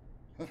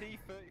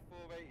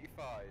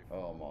 T-3485.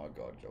 Oh my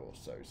god, you're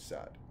so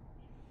sad.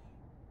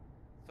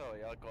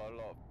 Sorry, I got a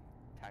lot of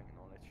tank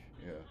knowledge.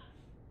 Yeah.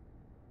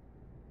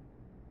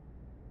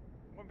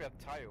 I won't be able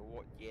to tell you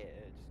what year,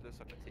 it just looks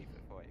like a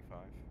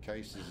T-3485.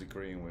 Case is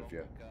agreeing with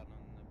you. Gun and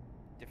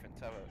a different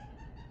turret.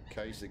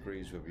 Case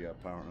agrees with you,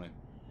 apparently.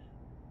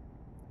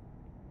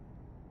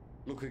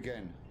 Look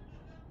again.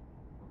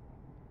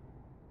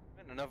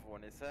 And another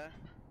one, is there?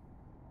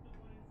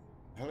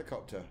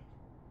 Helicopter.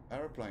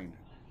 Aeroplane.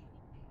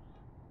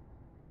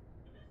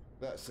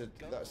 That's a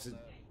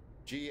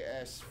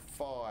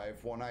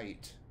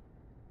GS518.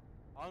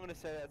 I'm going to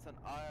say that's an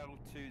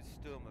IL-2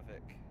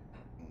 Sturmovik.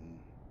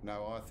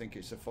 No, I think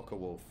it's a fucker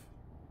wolf.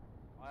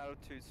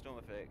 IL-2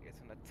 Sturmovik,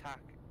 it's an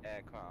attack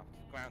aircraft,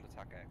 ground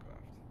attack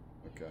aircraft.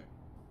 Okay.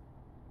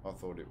 I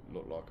thought it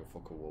looked like a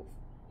fucker wolf.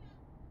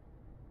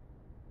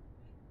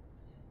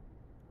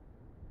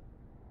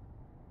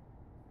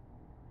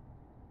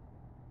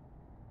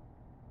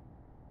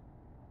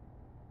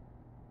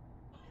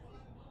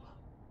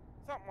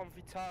 Is that one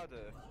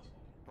retarder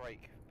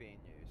brake being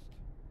used?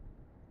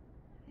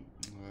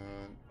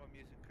 I'm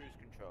using cruise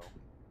control.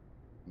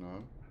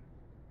 No.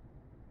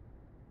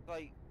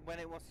 Like, when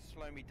it wants to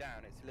slow me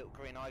down, its little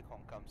green icon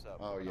comes up.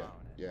 Oh, with an yeah, eye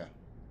on it. yeah.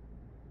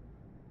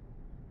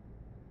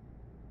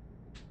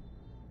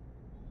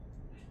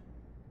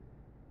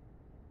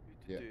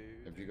 Yeah.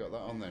 Have you got that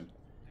on then?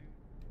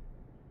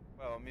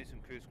 Well, I'm using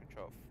cruise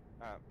control.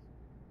 I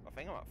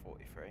think I'm at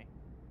 43.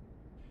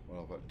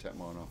 Well, I've got to take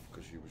mine off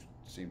because you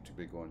seem to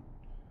be going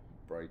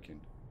braking.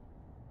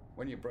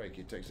 When you brake,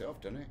 it takes it off,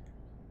 doesn't it?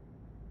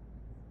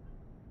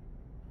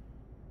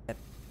 Yep.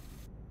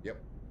 Yep.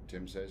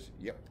 Tim says,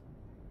 yep.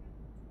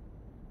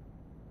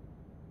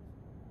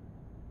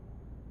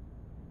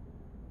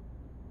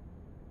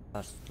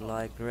 Just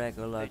like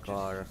regular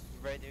car.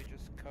 Radio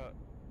just cut,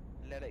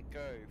 let it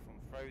go from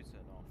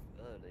frozen off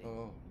early.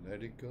 Oh,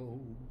 let it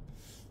go.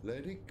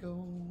 Let it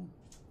go.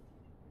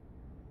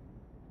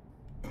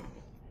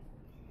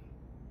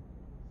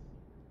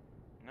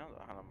 Now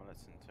that I'm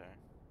listening to.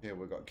 Here,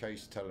 we've got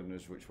Case telling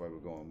us which way we're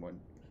going.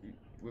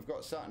 We've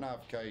got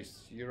sat-nav,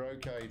 Case. You're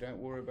okay. Don't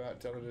worry about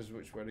telling us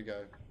which way to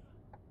go.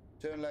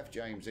 Turn left,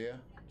 James, here.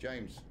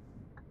 James.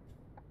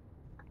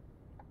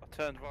 I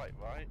turned right,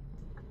 right?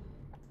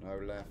 No,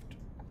 left.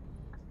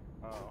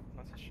 Oh,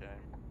 that's a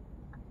shame.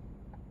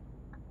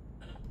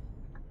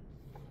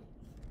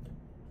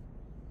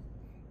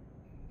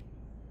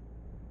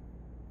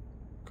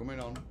 Coming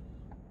on.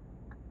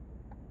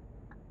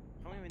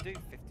 Can't even do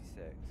 56.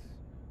 Let's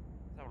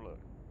have a look.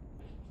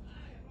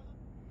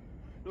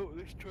 Look,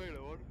 this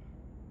trailer one.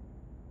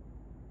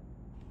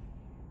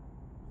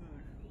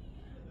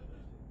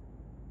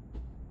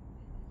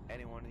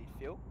 Anyone need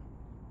fuel?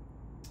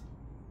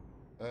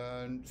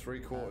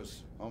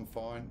 3/4. I'm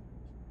fine.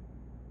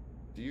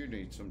 Do you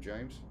need some,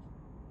 James?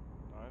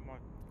 No, my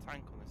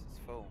tank on this is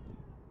full.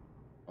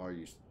 Oh,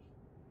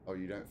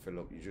 you don't fill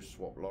up. You just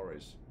swap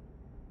lorries.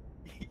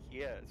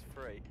 Yeah, it's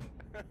free.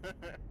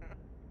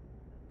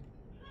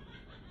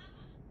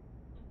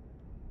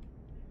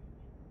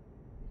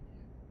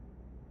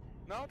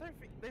 No, I don't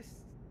think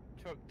this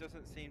truck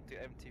doesn't seem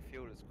to empty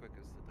fuel as quick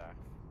as the DAF.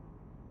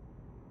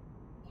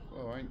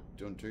 Well, I ain't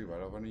done too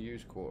bad. I've only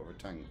used 1/4 of a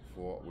tank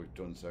for what we've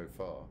done so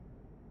far.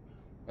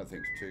 I don't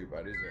think it's too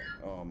bad, is it?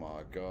 Oh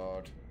my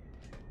god.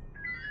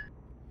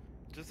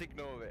 Just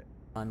ignore it.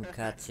 I'm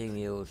catching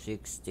you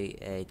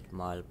 68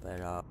 mile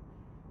per hour.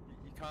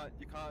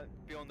 You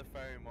can't be on the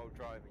phone while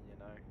driving, you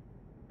know.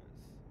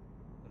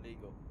 It's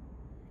illegal.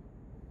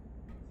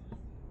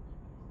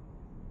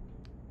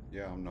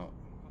 Yeah, I'm not.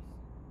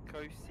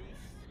 Cosis?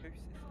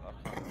 I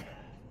can't remember.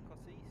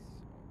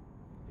 Cosis?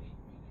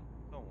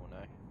 Don't want to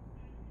know.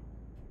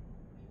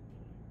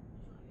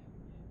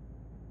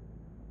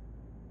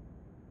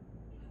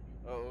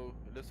 Oh,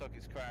 it looks like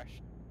it's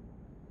crashed.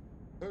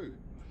 Who?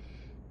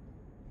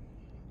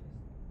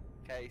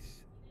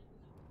 Case.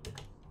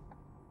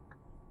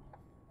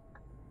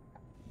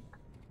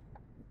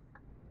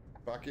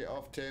 Back it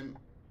off, Tim.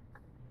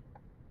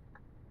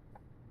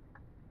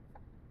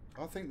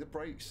 I think the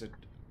brakes are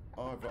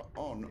either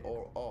on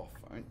or off,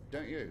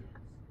 don't you?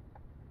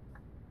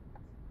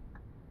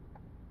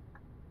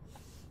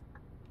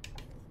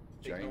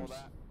 Ignore James.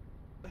 that.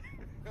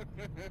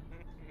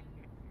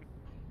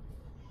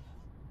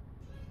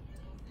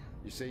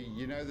 You see,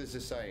 you know there's a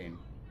saying.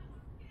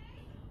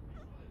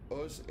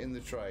 Us in the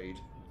trade,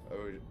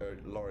 or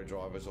lorry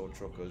drivers or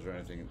truckers or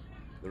anything,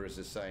 there is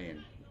a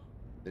saying.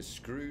 There's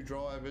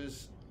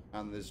screwdrivers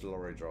and there's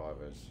lorry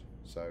drivers.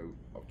 So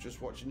I'm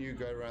just watching you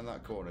go around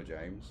that corner,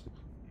 James.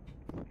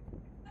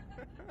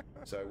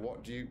 So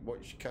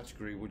which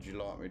category would you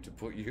like me to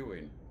put you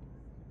in?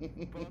 But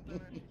I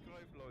don't actually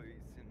drive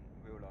lorries in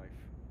real life,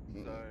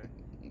 so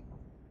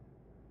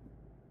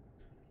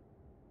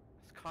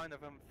it's kind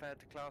of unfair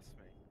to class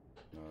me.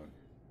 No.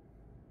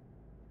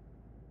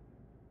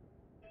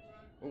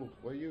 Oh,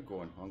 where are you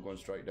going? I'm going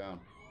straight down.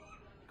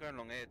 I'm going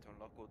along here to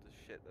unlock all the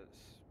shit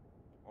that's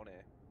on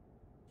here.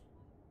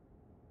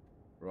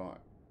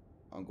 Right.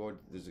 I'm going.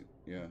 There's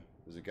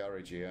a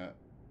garage here.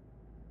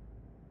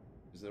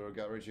 Is there a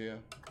garage here?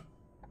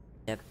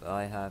 Yep,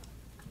 I have.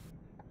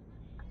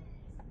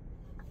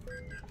 Oh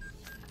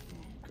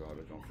God,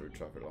 I've gone through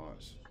traffic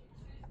lights.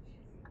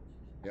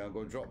 Yeah, I'm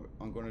going to drop.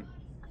 I'm going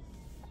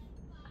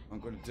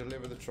to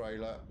deliver the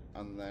trailer,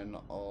 and then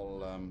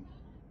I'll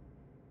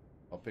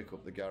pick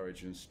up the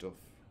garage and stuff.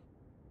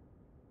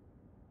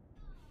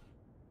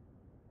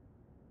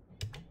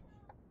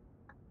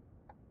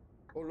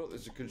 Oh look,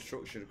 there's a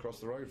construction across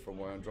the road from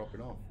where I'm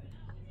dropping off.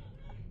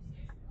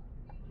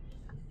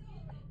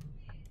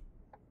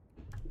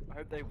 I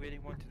hope they really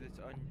wanted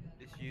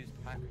this used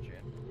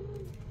packaging.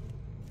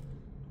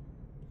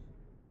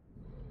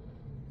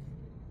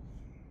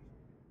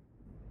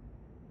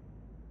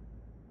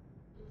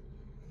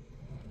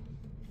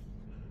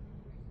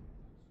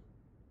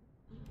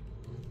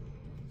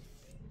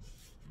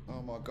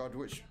 Oh my God,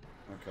 which?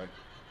 Okay.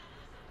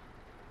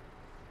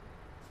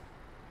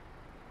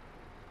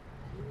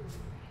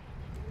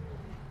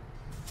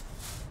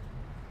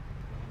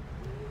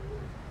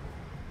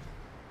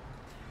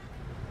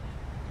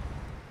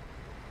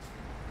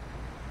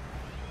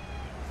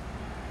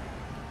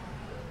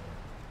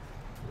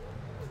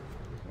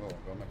 Oh,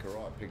 I've got to make a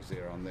right pig's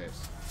ear on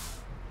this.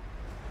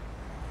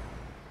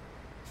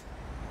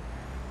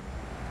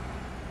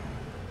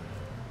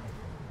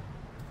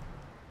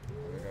 I'm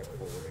going to go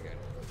forward again.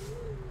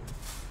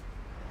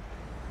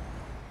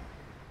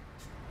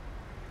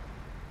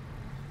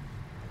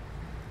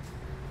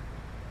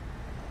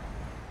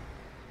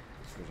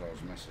 Because I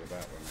was messing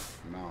about with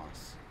my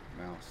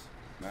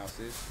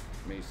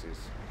Mises.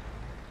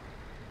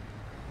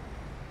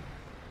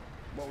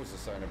 What was the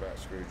saying about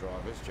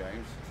screwdrivers,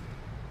 James?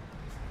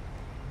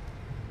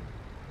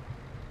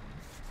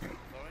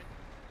 Sorry?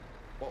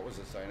 What was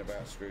the saying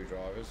about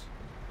screwdrivers?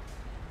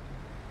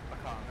 I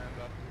can't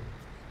remember.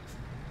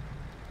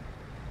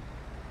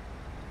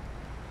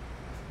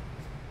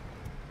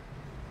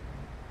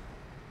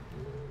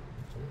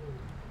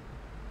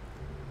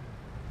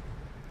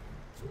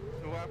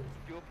 So what happened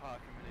to your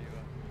parking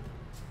maneuver?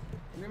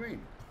 What do you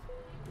mean?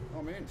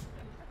 I'm in.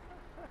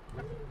 I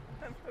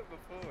put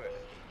before it.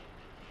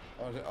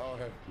 I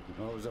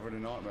was having a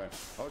nightmare.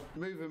 I was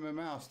moving my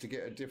mouse to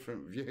get a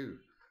different view,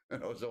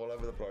 and I was all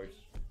over the place.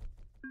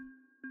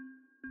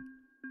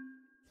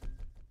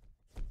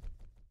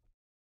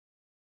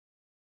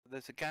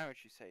 There's a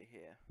garage, you say,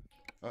 here.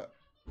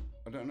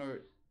 I don't know.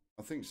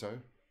 I think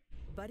so.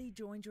 Buddy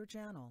joined your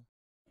channel.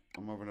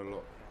 I'm having a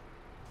look.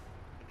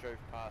 I drove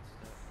past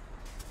it.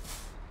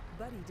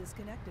 Buddy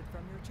disconnected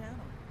from your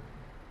channel.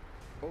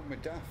 Oh, my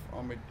DAF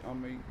on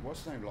me.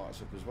 What's the name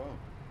lights up as well?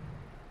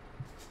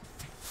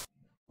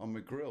 On my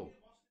grill.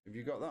 Have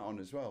you got that on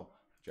as well,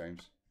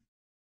 James?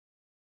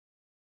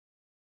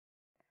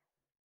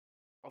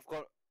 I've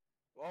got.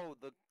 Oh,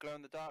 the glow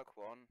in the dark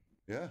one.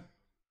 Yeah.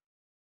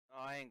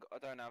 I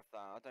don't have that.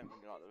 I don't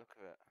really like the look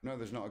of it. No,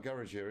 there's not a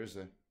garage here, is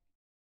there?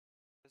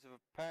 There's a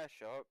repair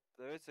shop.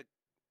 There is a.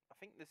 I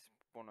think there's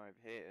one over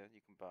here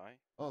you can buy.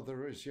 Oh,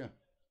 there is, yeah.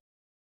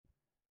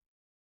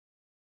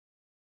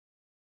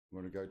 I'm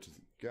going to go to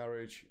the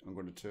garage. I'm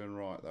going to turn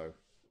right, though.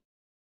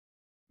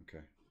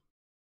 Okay.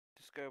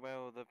 Just go where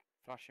all the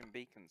flashing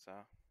beacons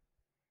are.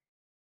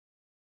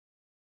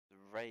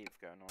 There's a rave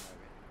going on over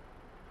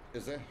here.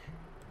 Is there?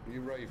 Are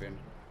you raving?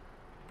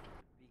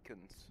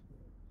 Beacons.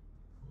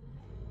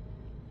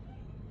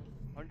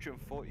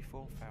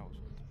 144,000.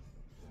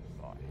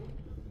 Right.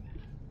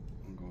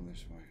 I'm going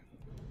this way.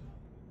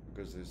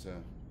 Because there's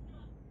a...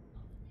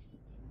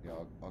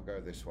 Yeah, I'll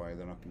go this way,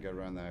 then I can go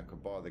around there, I can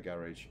buy the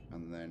garage,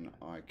 and then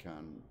I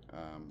can...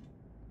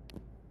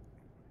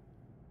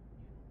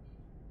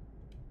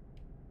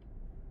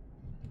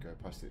 go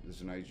past it.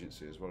 There's an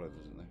agency as well,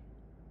 isn't there?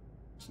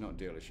 It's not a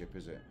dealership,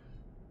 is it?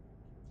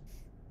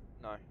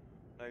 No.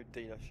 No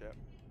dealership.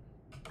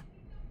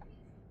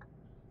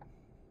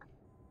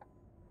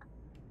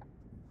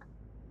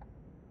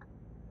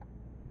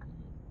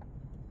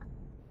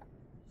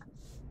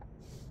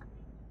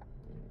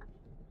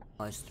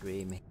 I'm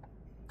streaming.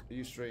 Are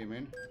you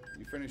streaming?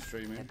 You finished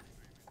streaming? Yep.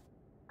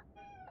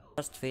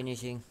 Just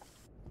finishing.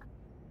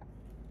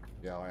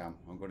 Yeah, I am.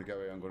 I'm going to go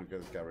here, I'm going to go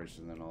to the garage,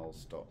 and then I'll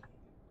stop.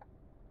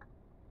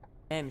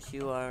 James,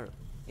 you are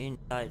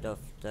inside of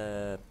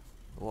the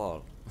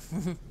wall.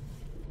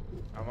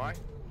 Am I?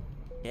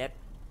 Yep.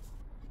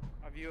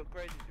 Have you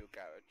upgraded your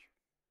garage?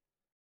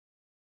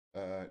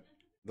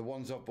 The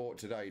ones I've bought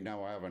today,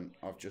 no I haven't.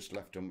 I've just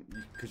left them.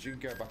 Because you can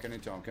go back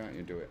anytime, can't you,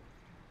 and do it?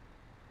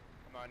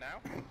 Am I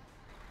now?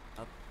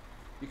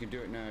 You can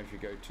do it now if you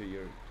go to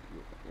your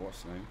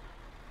what's the name?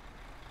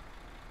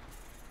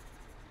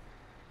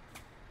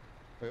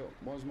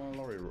 Why is my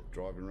lorry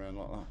driving around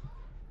like that?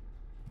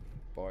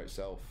 By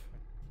itself.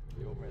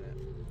 Your minute.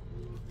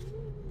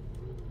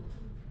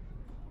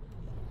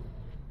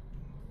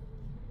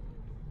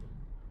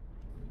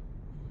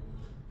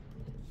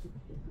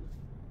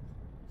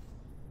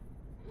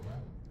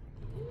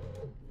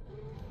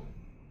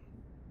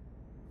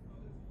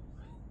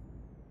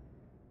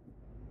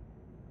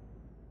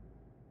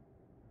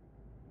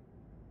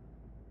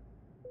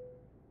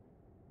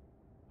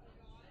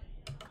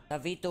 Ja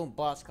vitun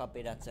paska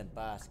pidät sen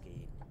pääs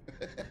kiinni.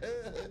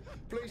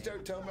 Please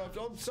don't tell me.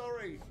 I'm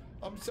sorry.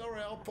 I'm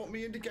sorry. I'll put my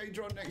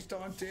indicator on next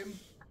time, Tim.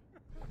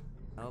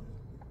 Nope.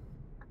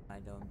 I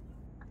don't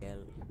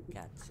kill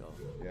cats, so.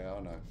 Yeah,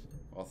 I know.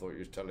 I thought you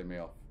was telling me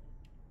off.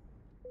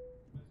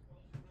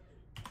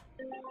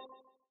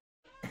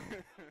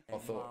 I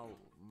thought...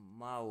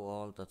 Mow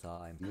all the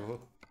time. No.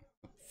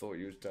 I thought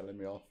you was telling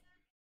me off.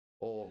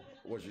 Or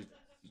was you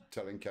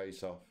telling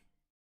Case off?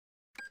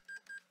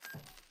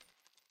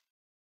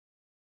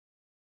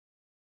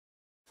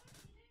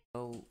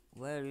 So,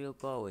 where are you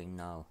going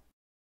now?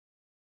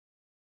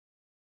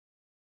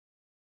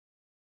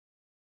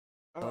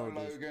 Hello, Oh,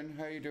 this- Logan.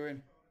 How you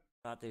doing?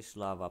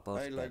 Bratislava,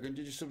 Hey, Postpad. Logan.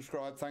 Did you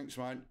subscribe? Thanks,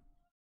 mate.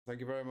 Thank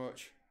you very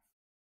much.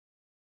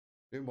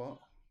 Doing what?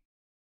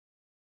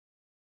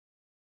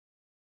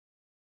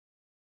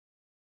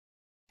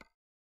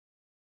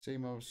 See,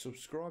 my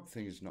subscribe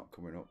thing is not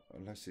coming up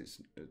unless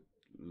it's...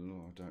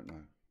 no, I don't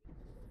know.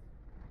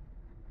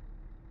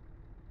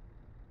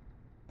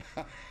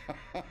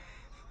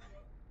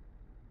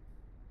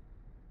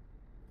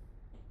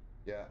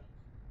 Yeah.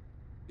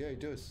 Yeah, he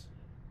does.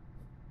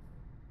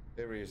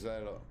 Here he is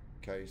there, look.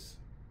 Case.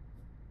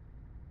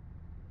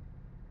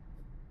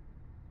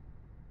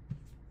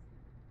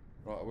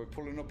 Right, we're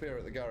pulling up here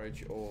at the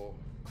garage, or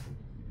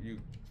you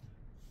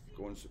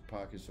go and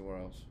park it somewhere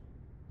else.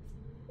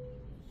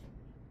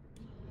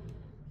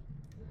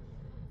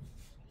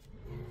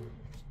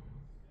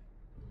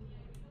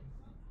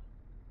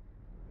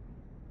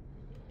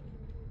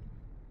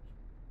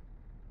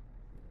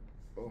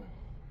 Oh.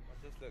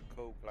 I just look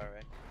cool,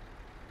 Chloe.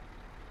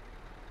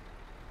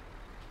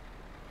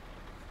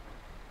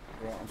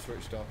 Right, I'm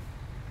switched off.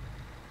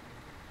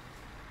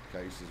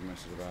 Case is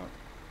messing about.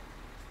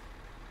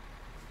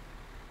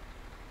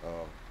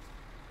 Oh.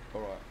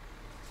 Alright.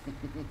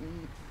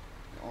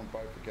 On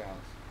both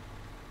accounts.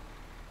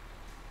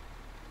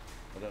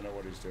 I don't know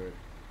what he's doing.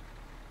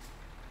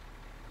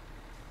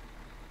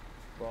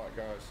 Right,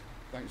 guys.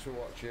 Thanks for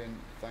watching.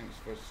 Thanks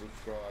for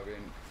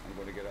subscribing. I'm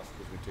going to get off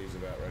because my tea's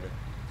about ready.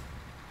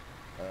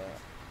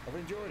 I've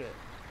enjoyed it.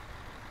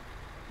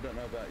 Don't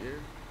know about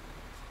you.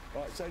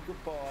 Right, say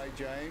goodbye,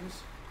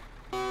 James.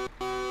 Yeah,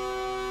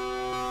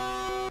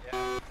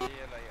 see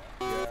you later.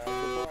 Yeah,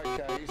 goodbye,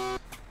 Case.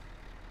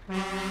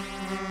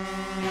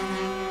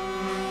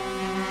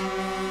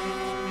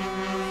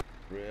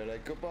 Really?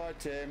 Goodbye,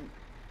 Tim.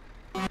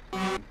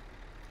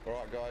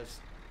 Alright, guys.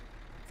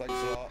 Thanks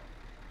a lot.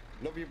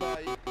 Love you,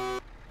 bye.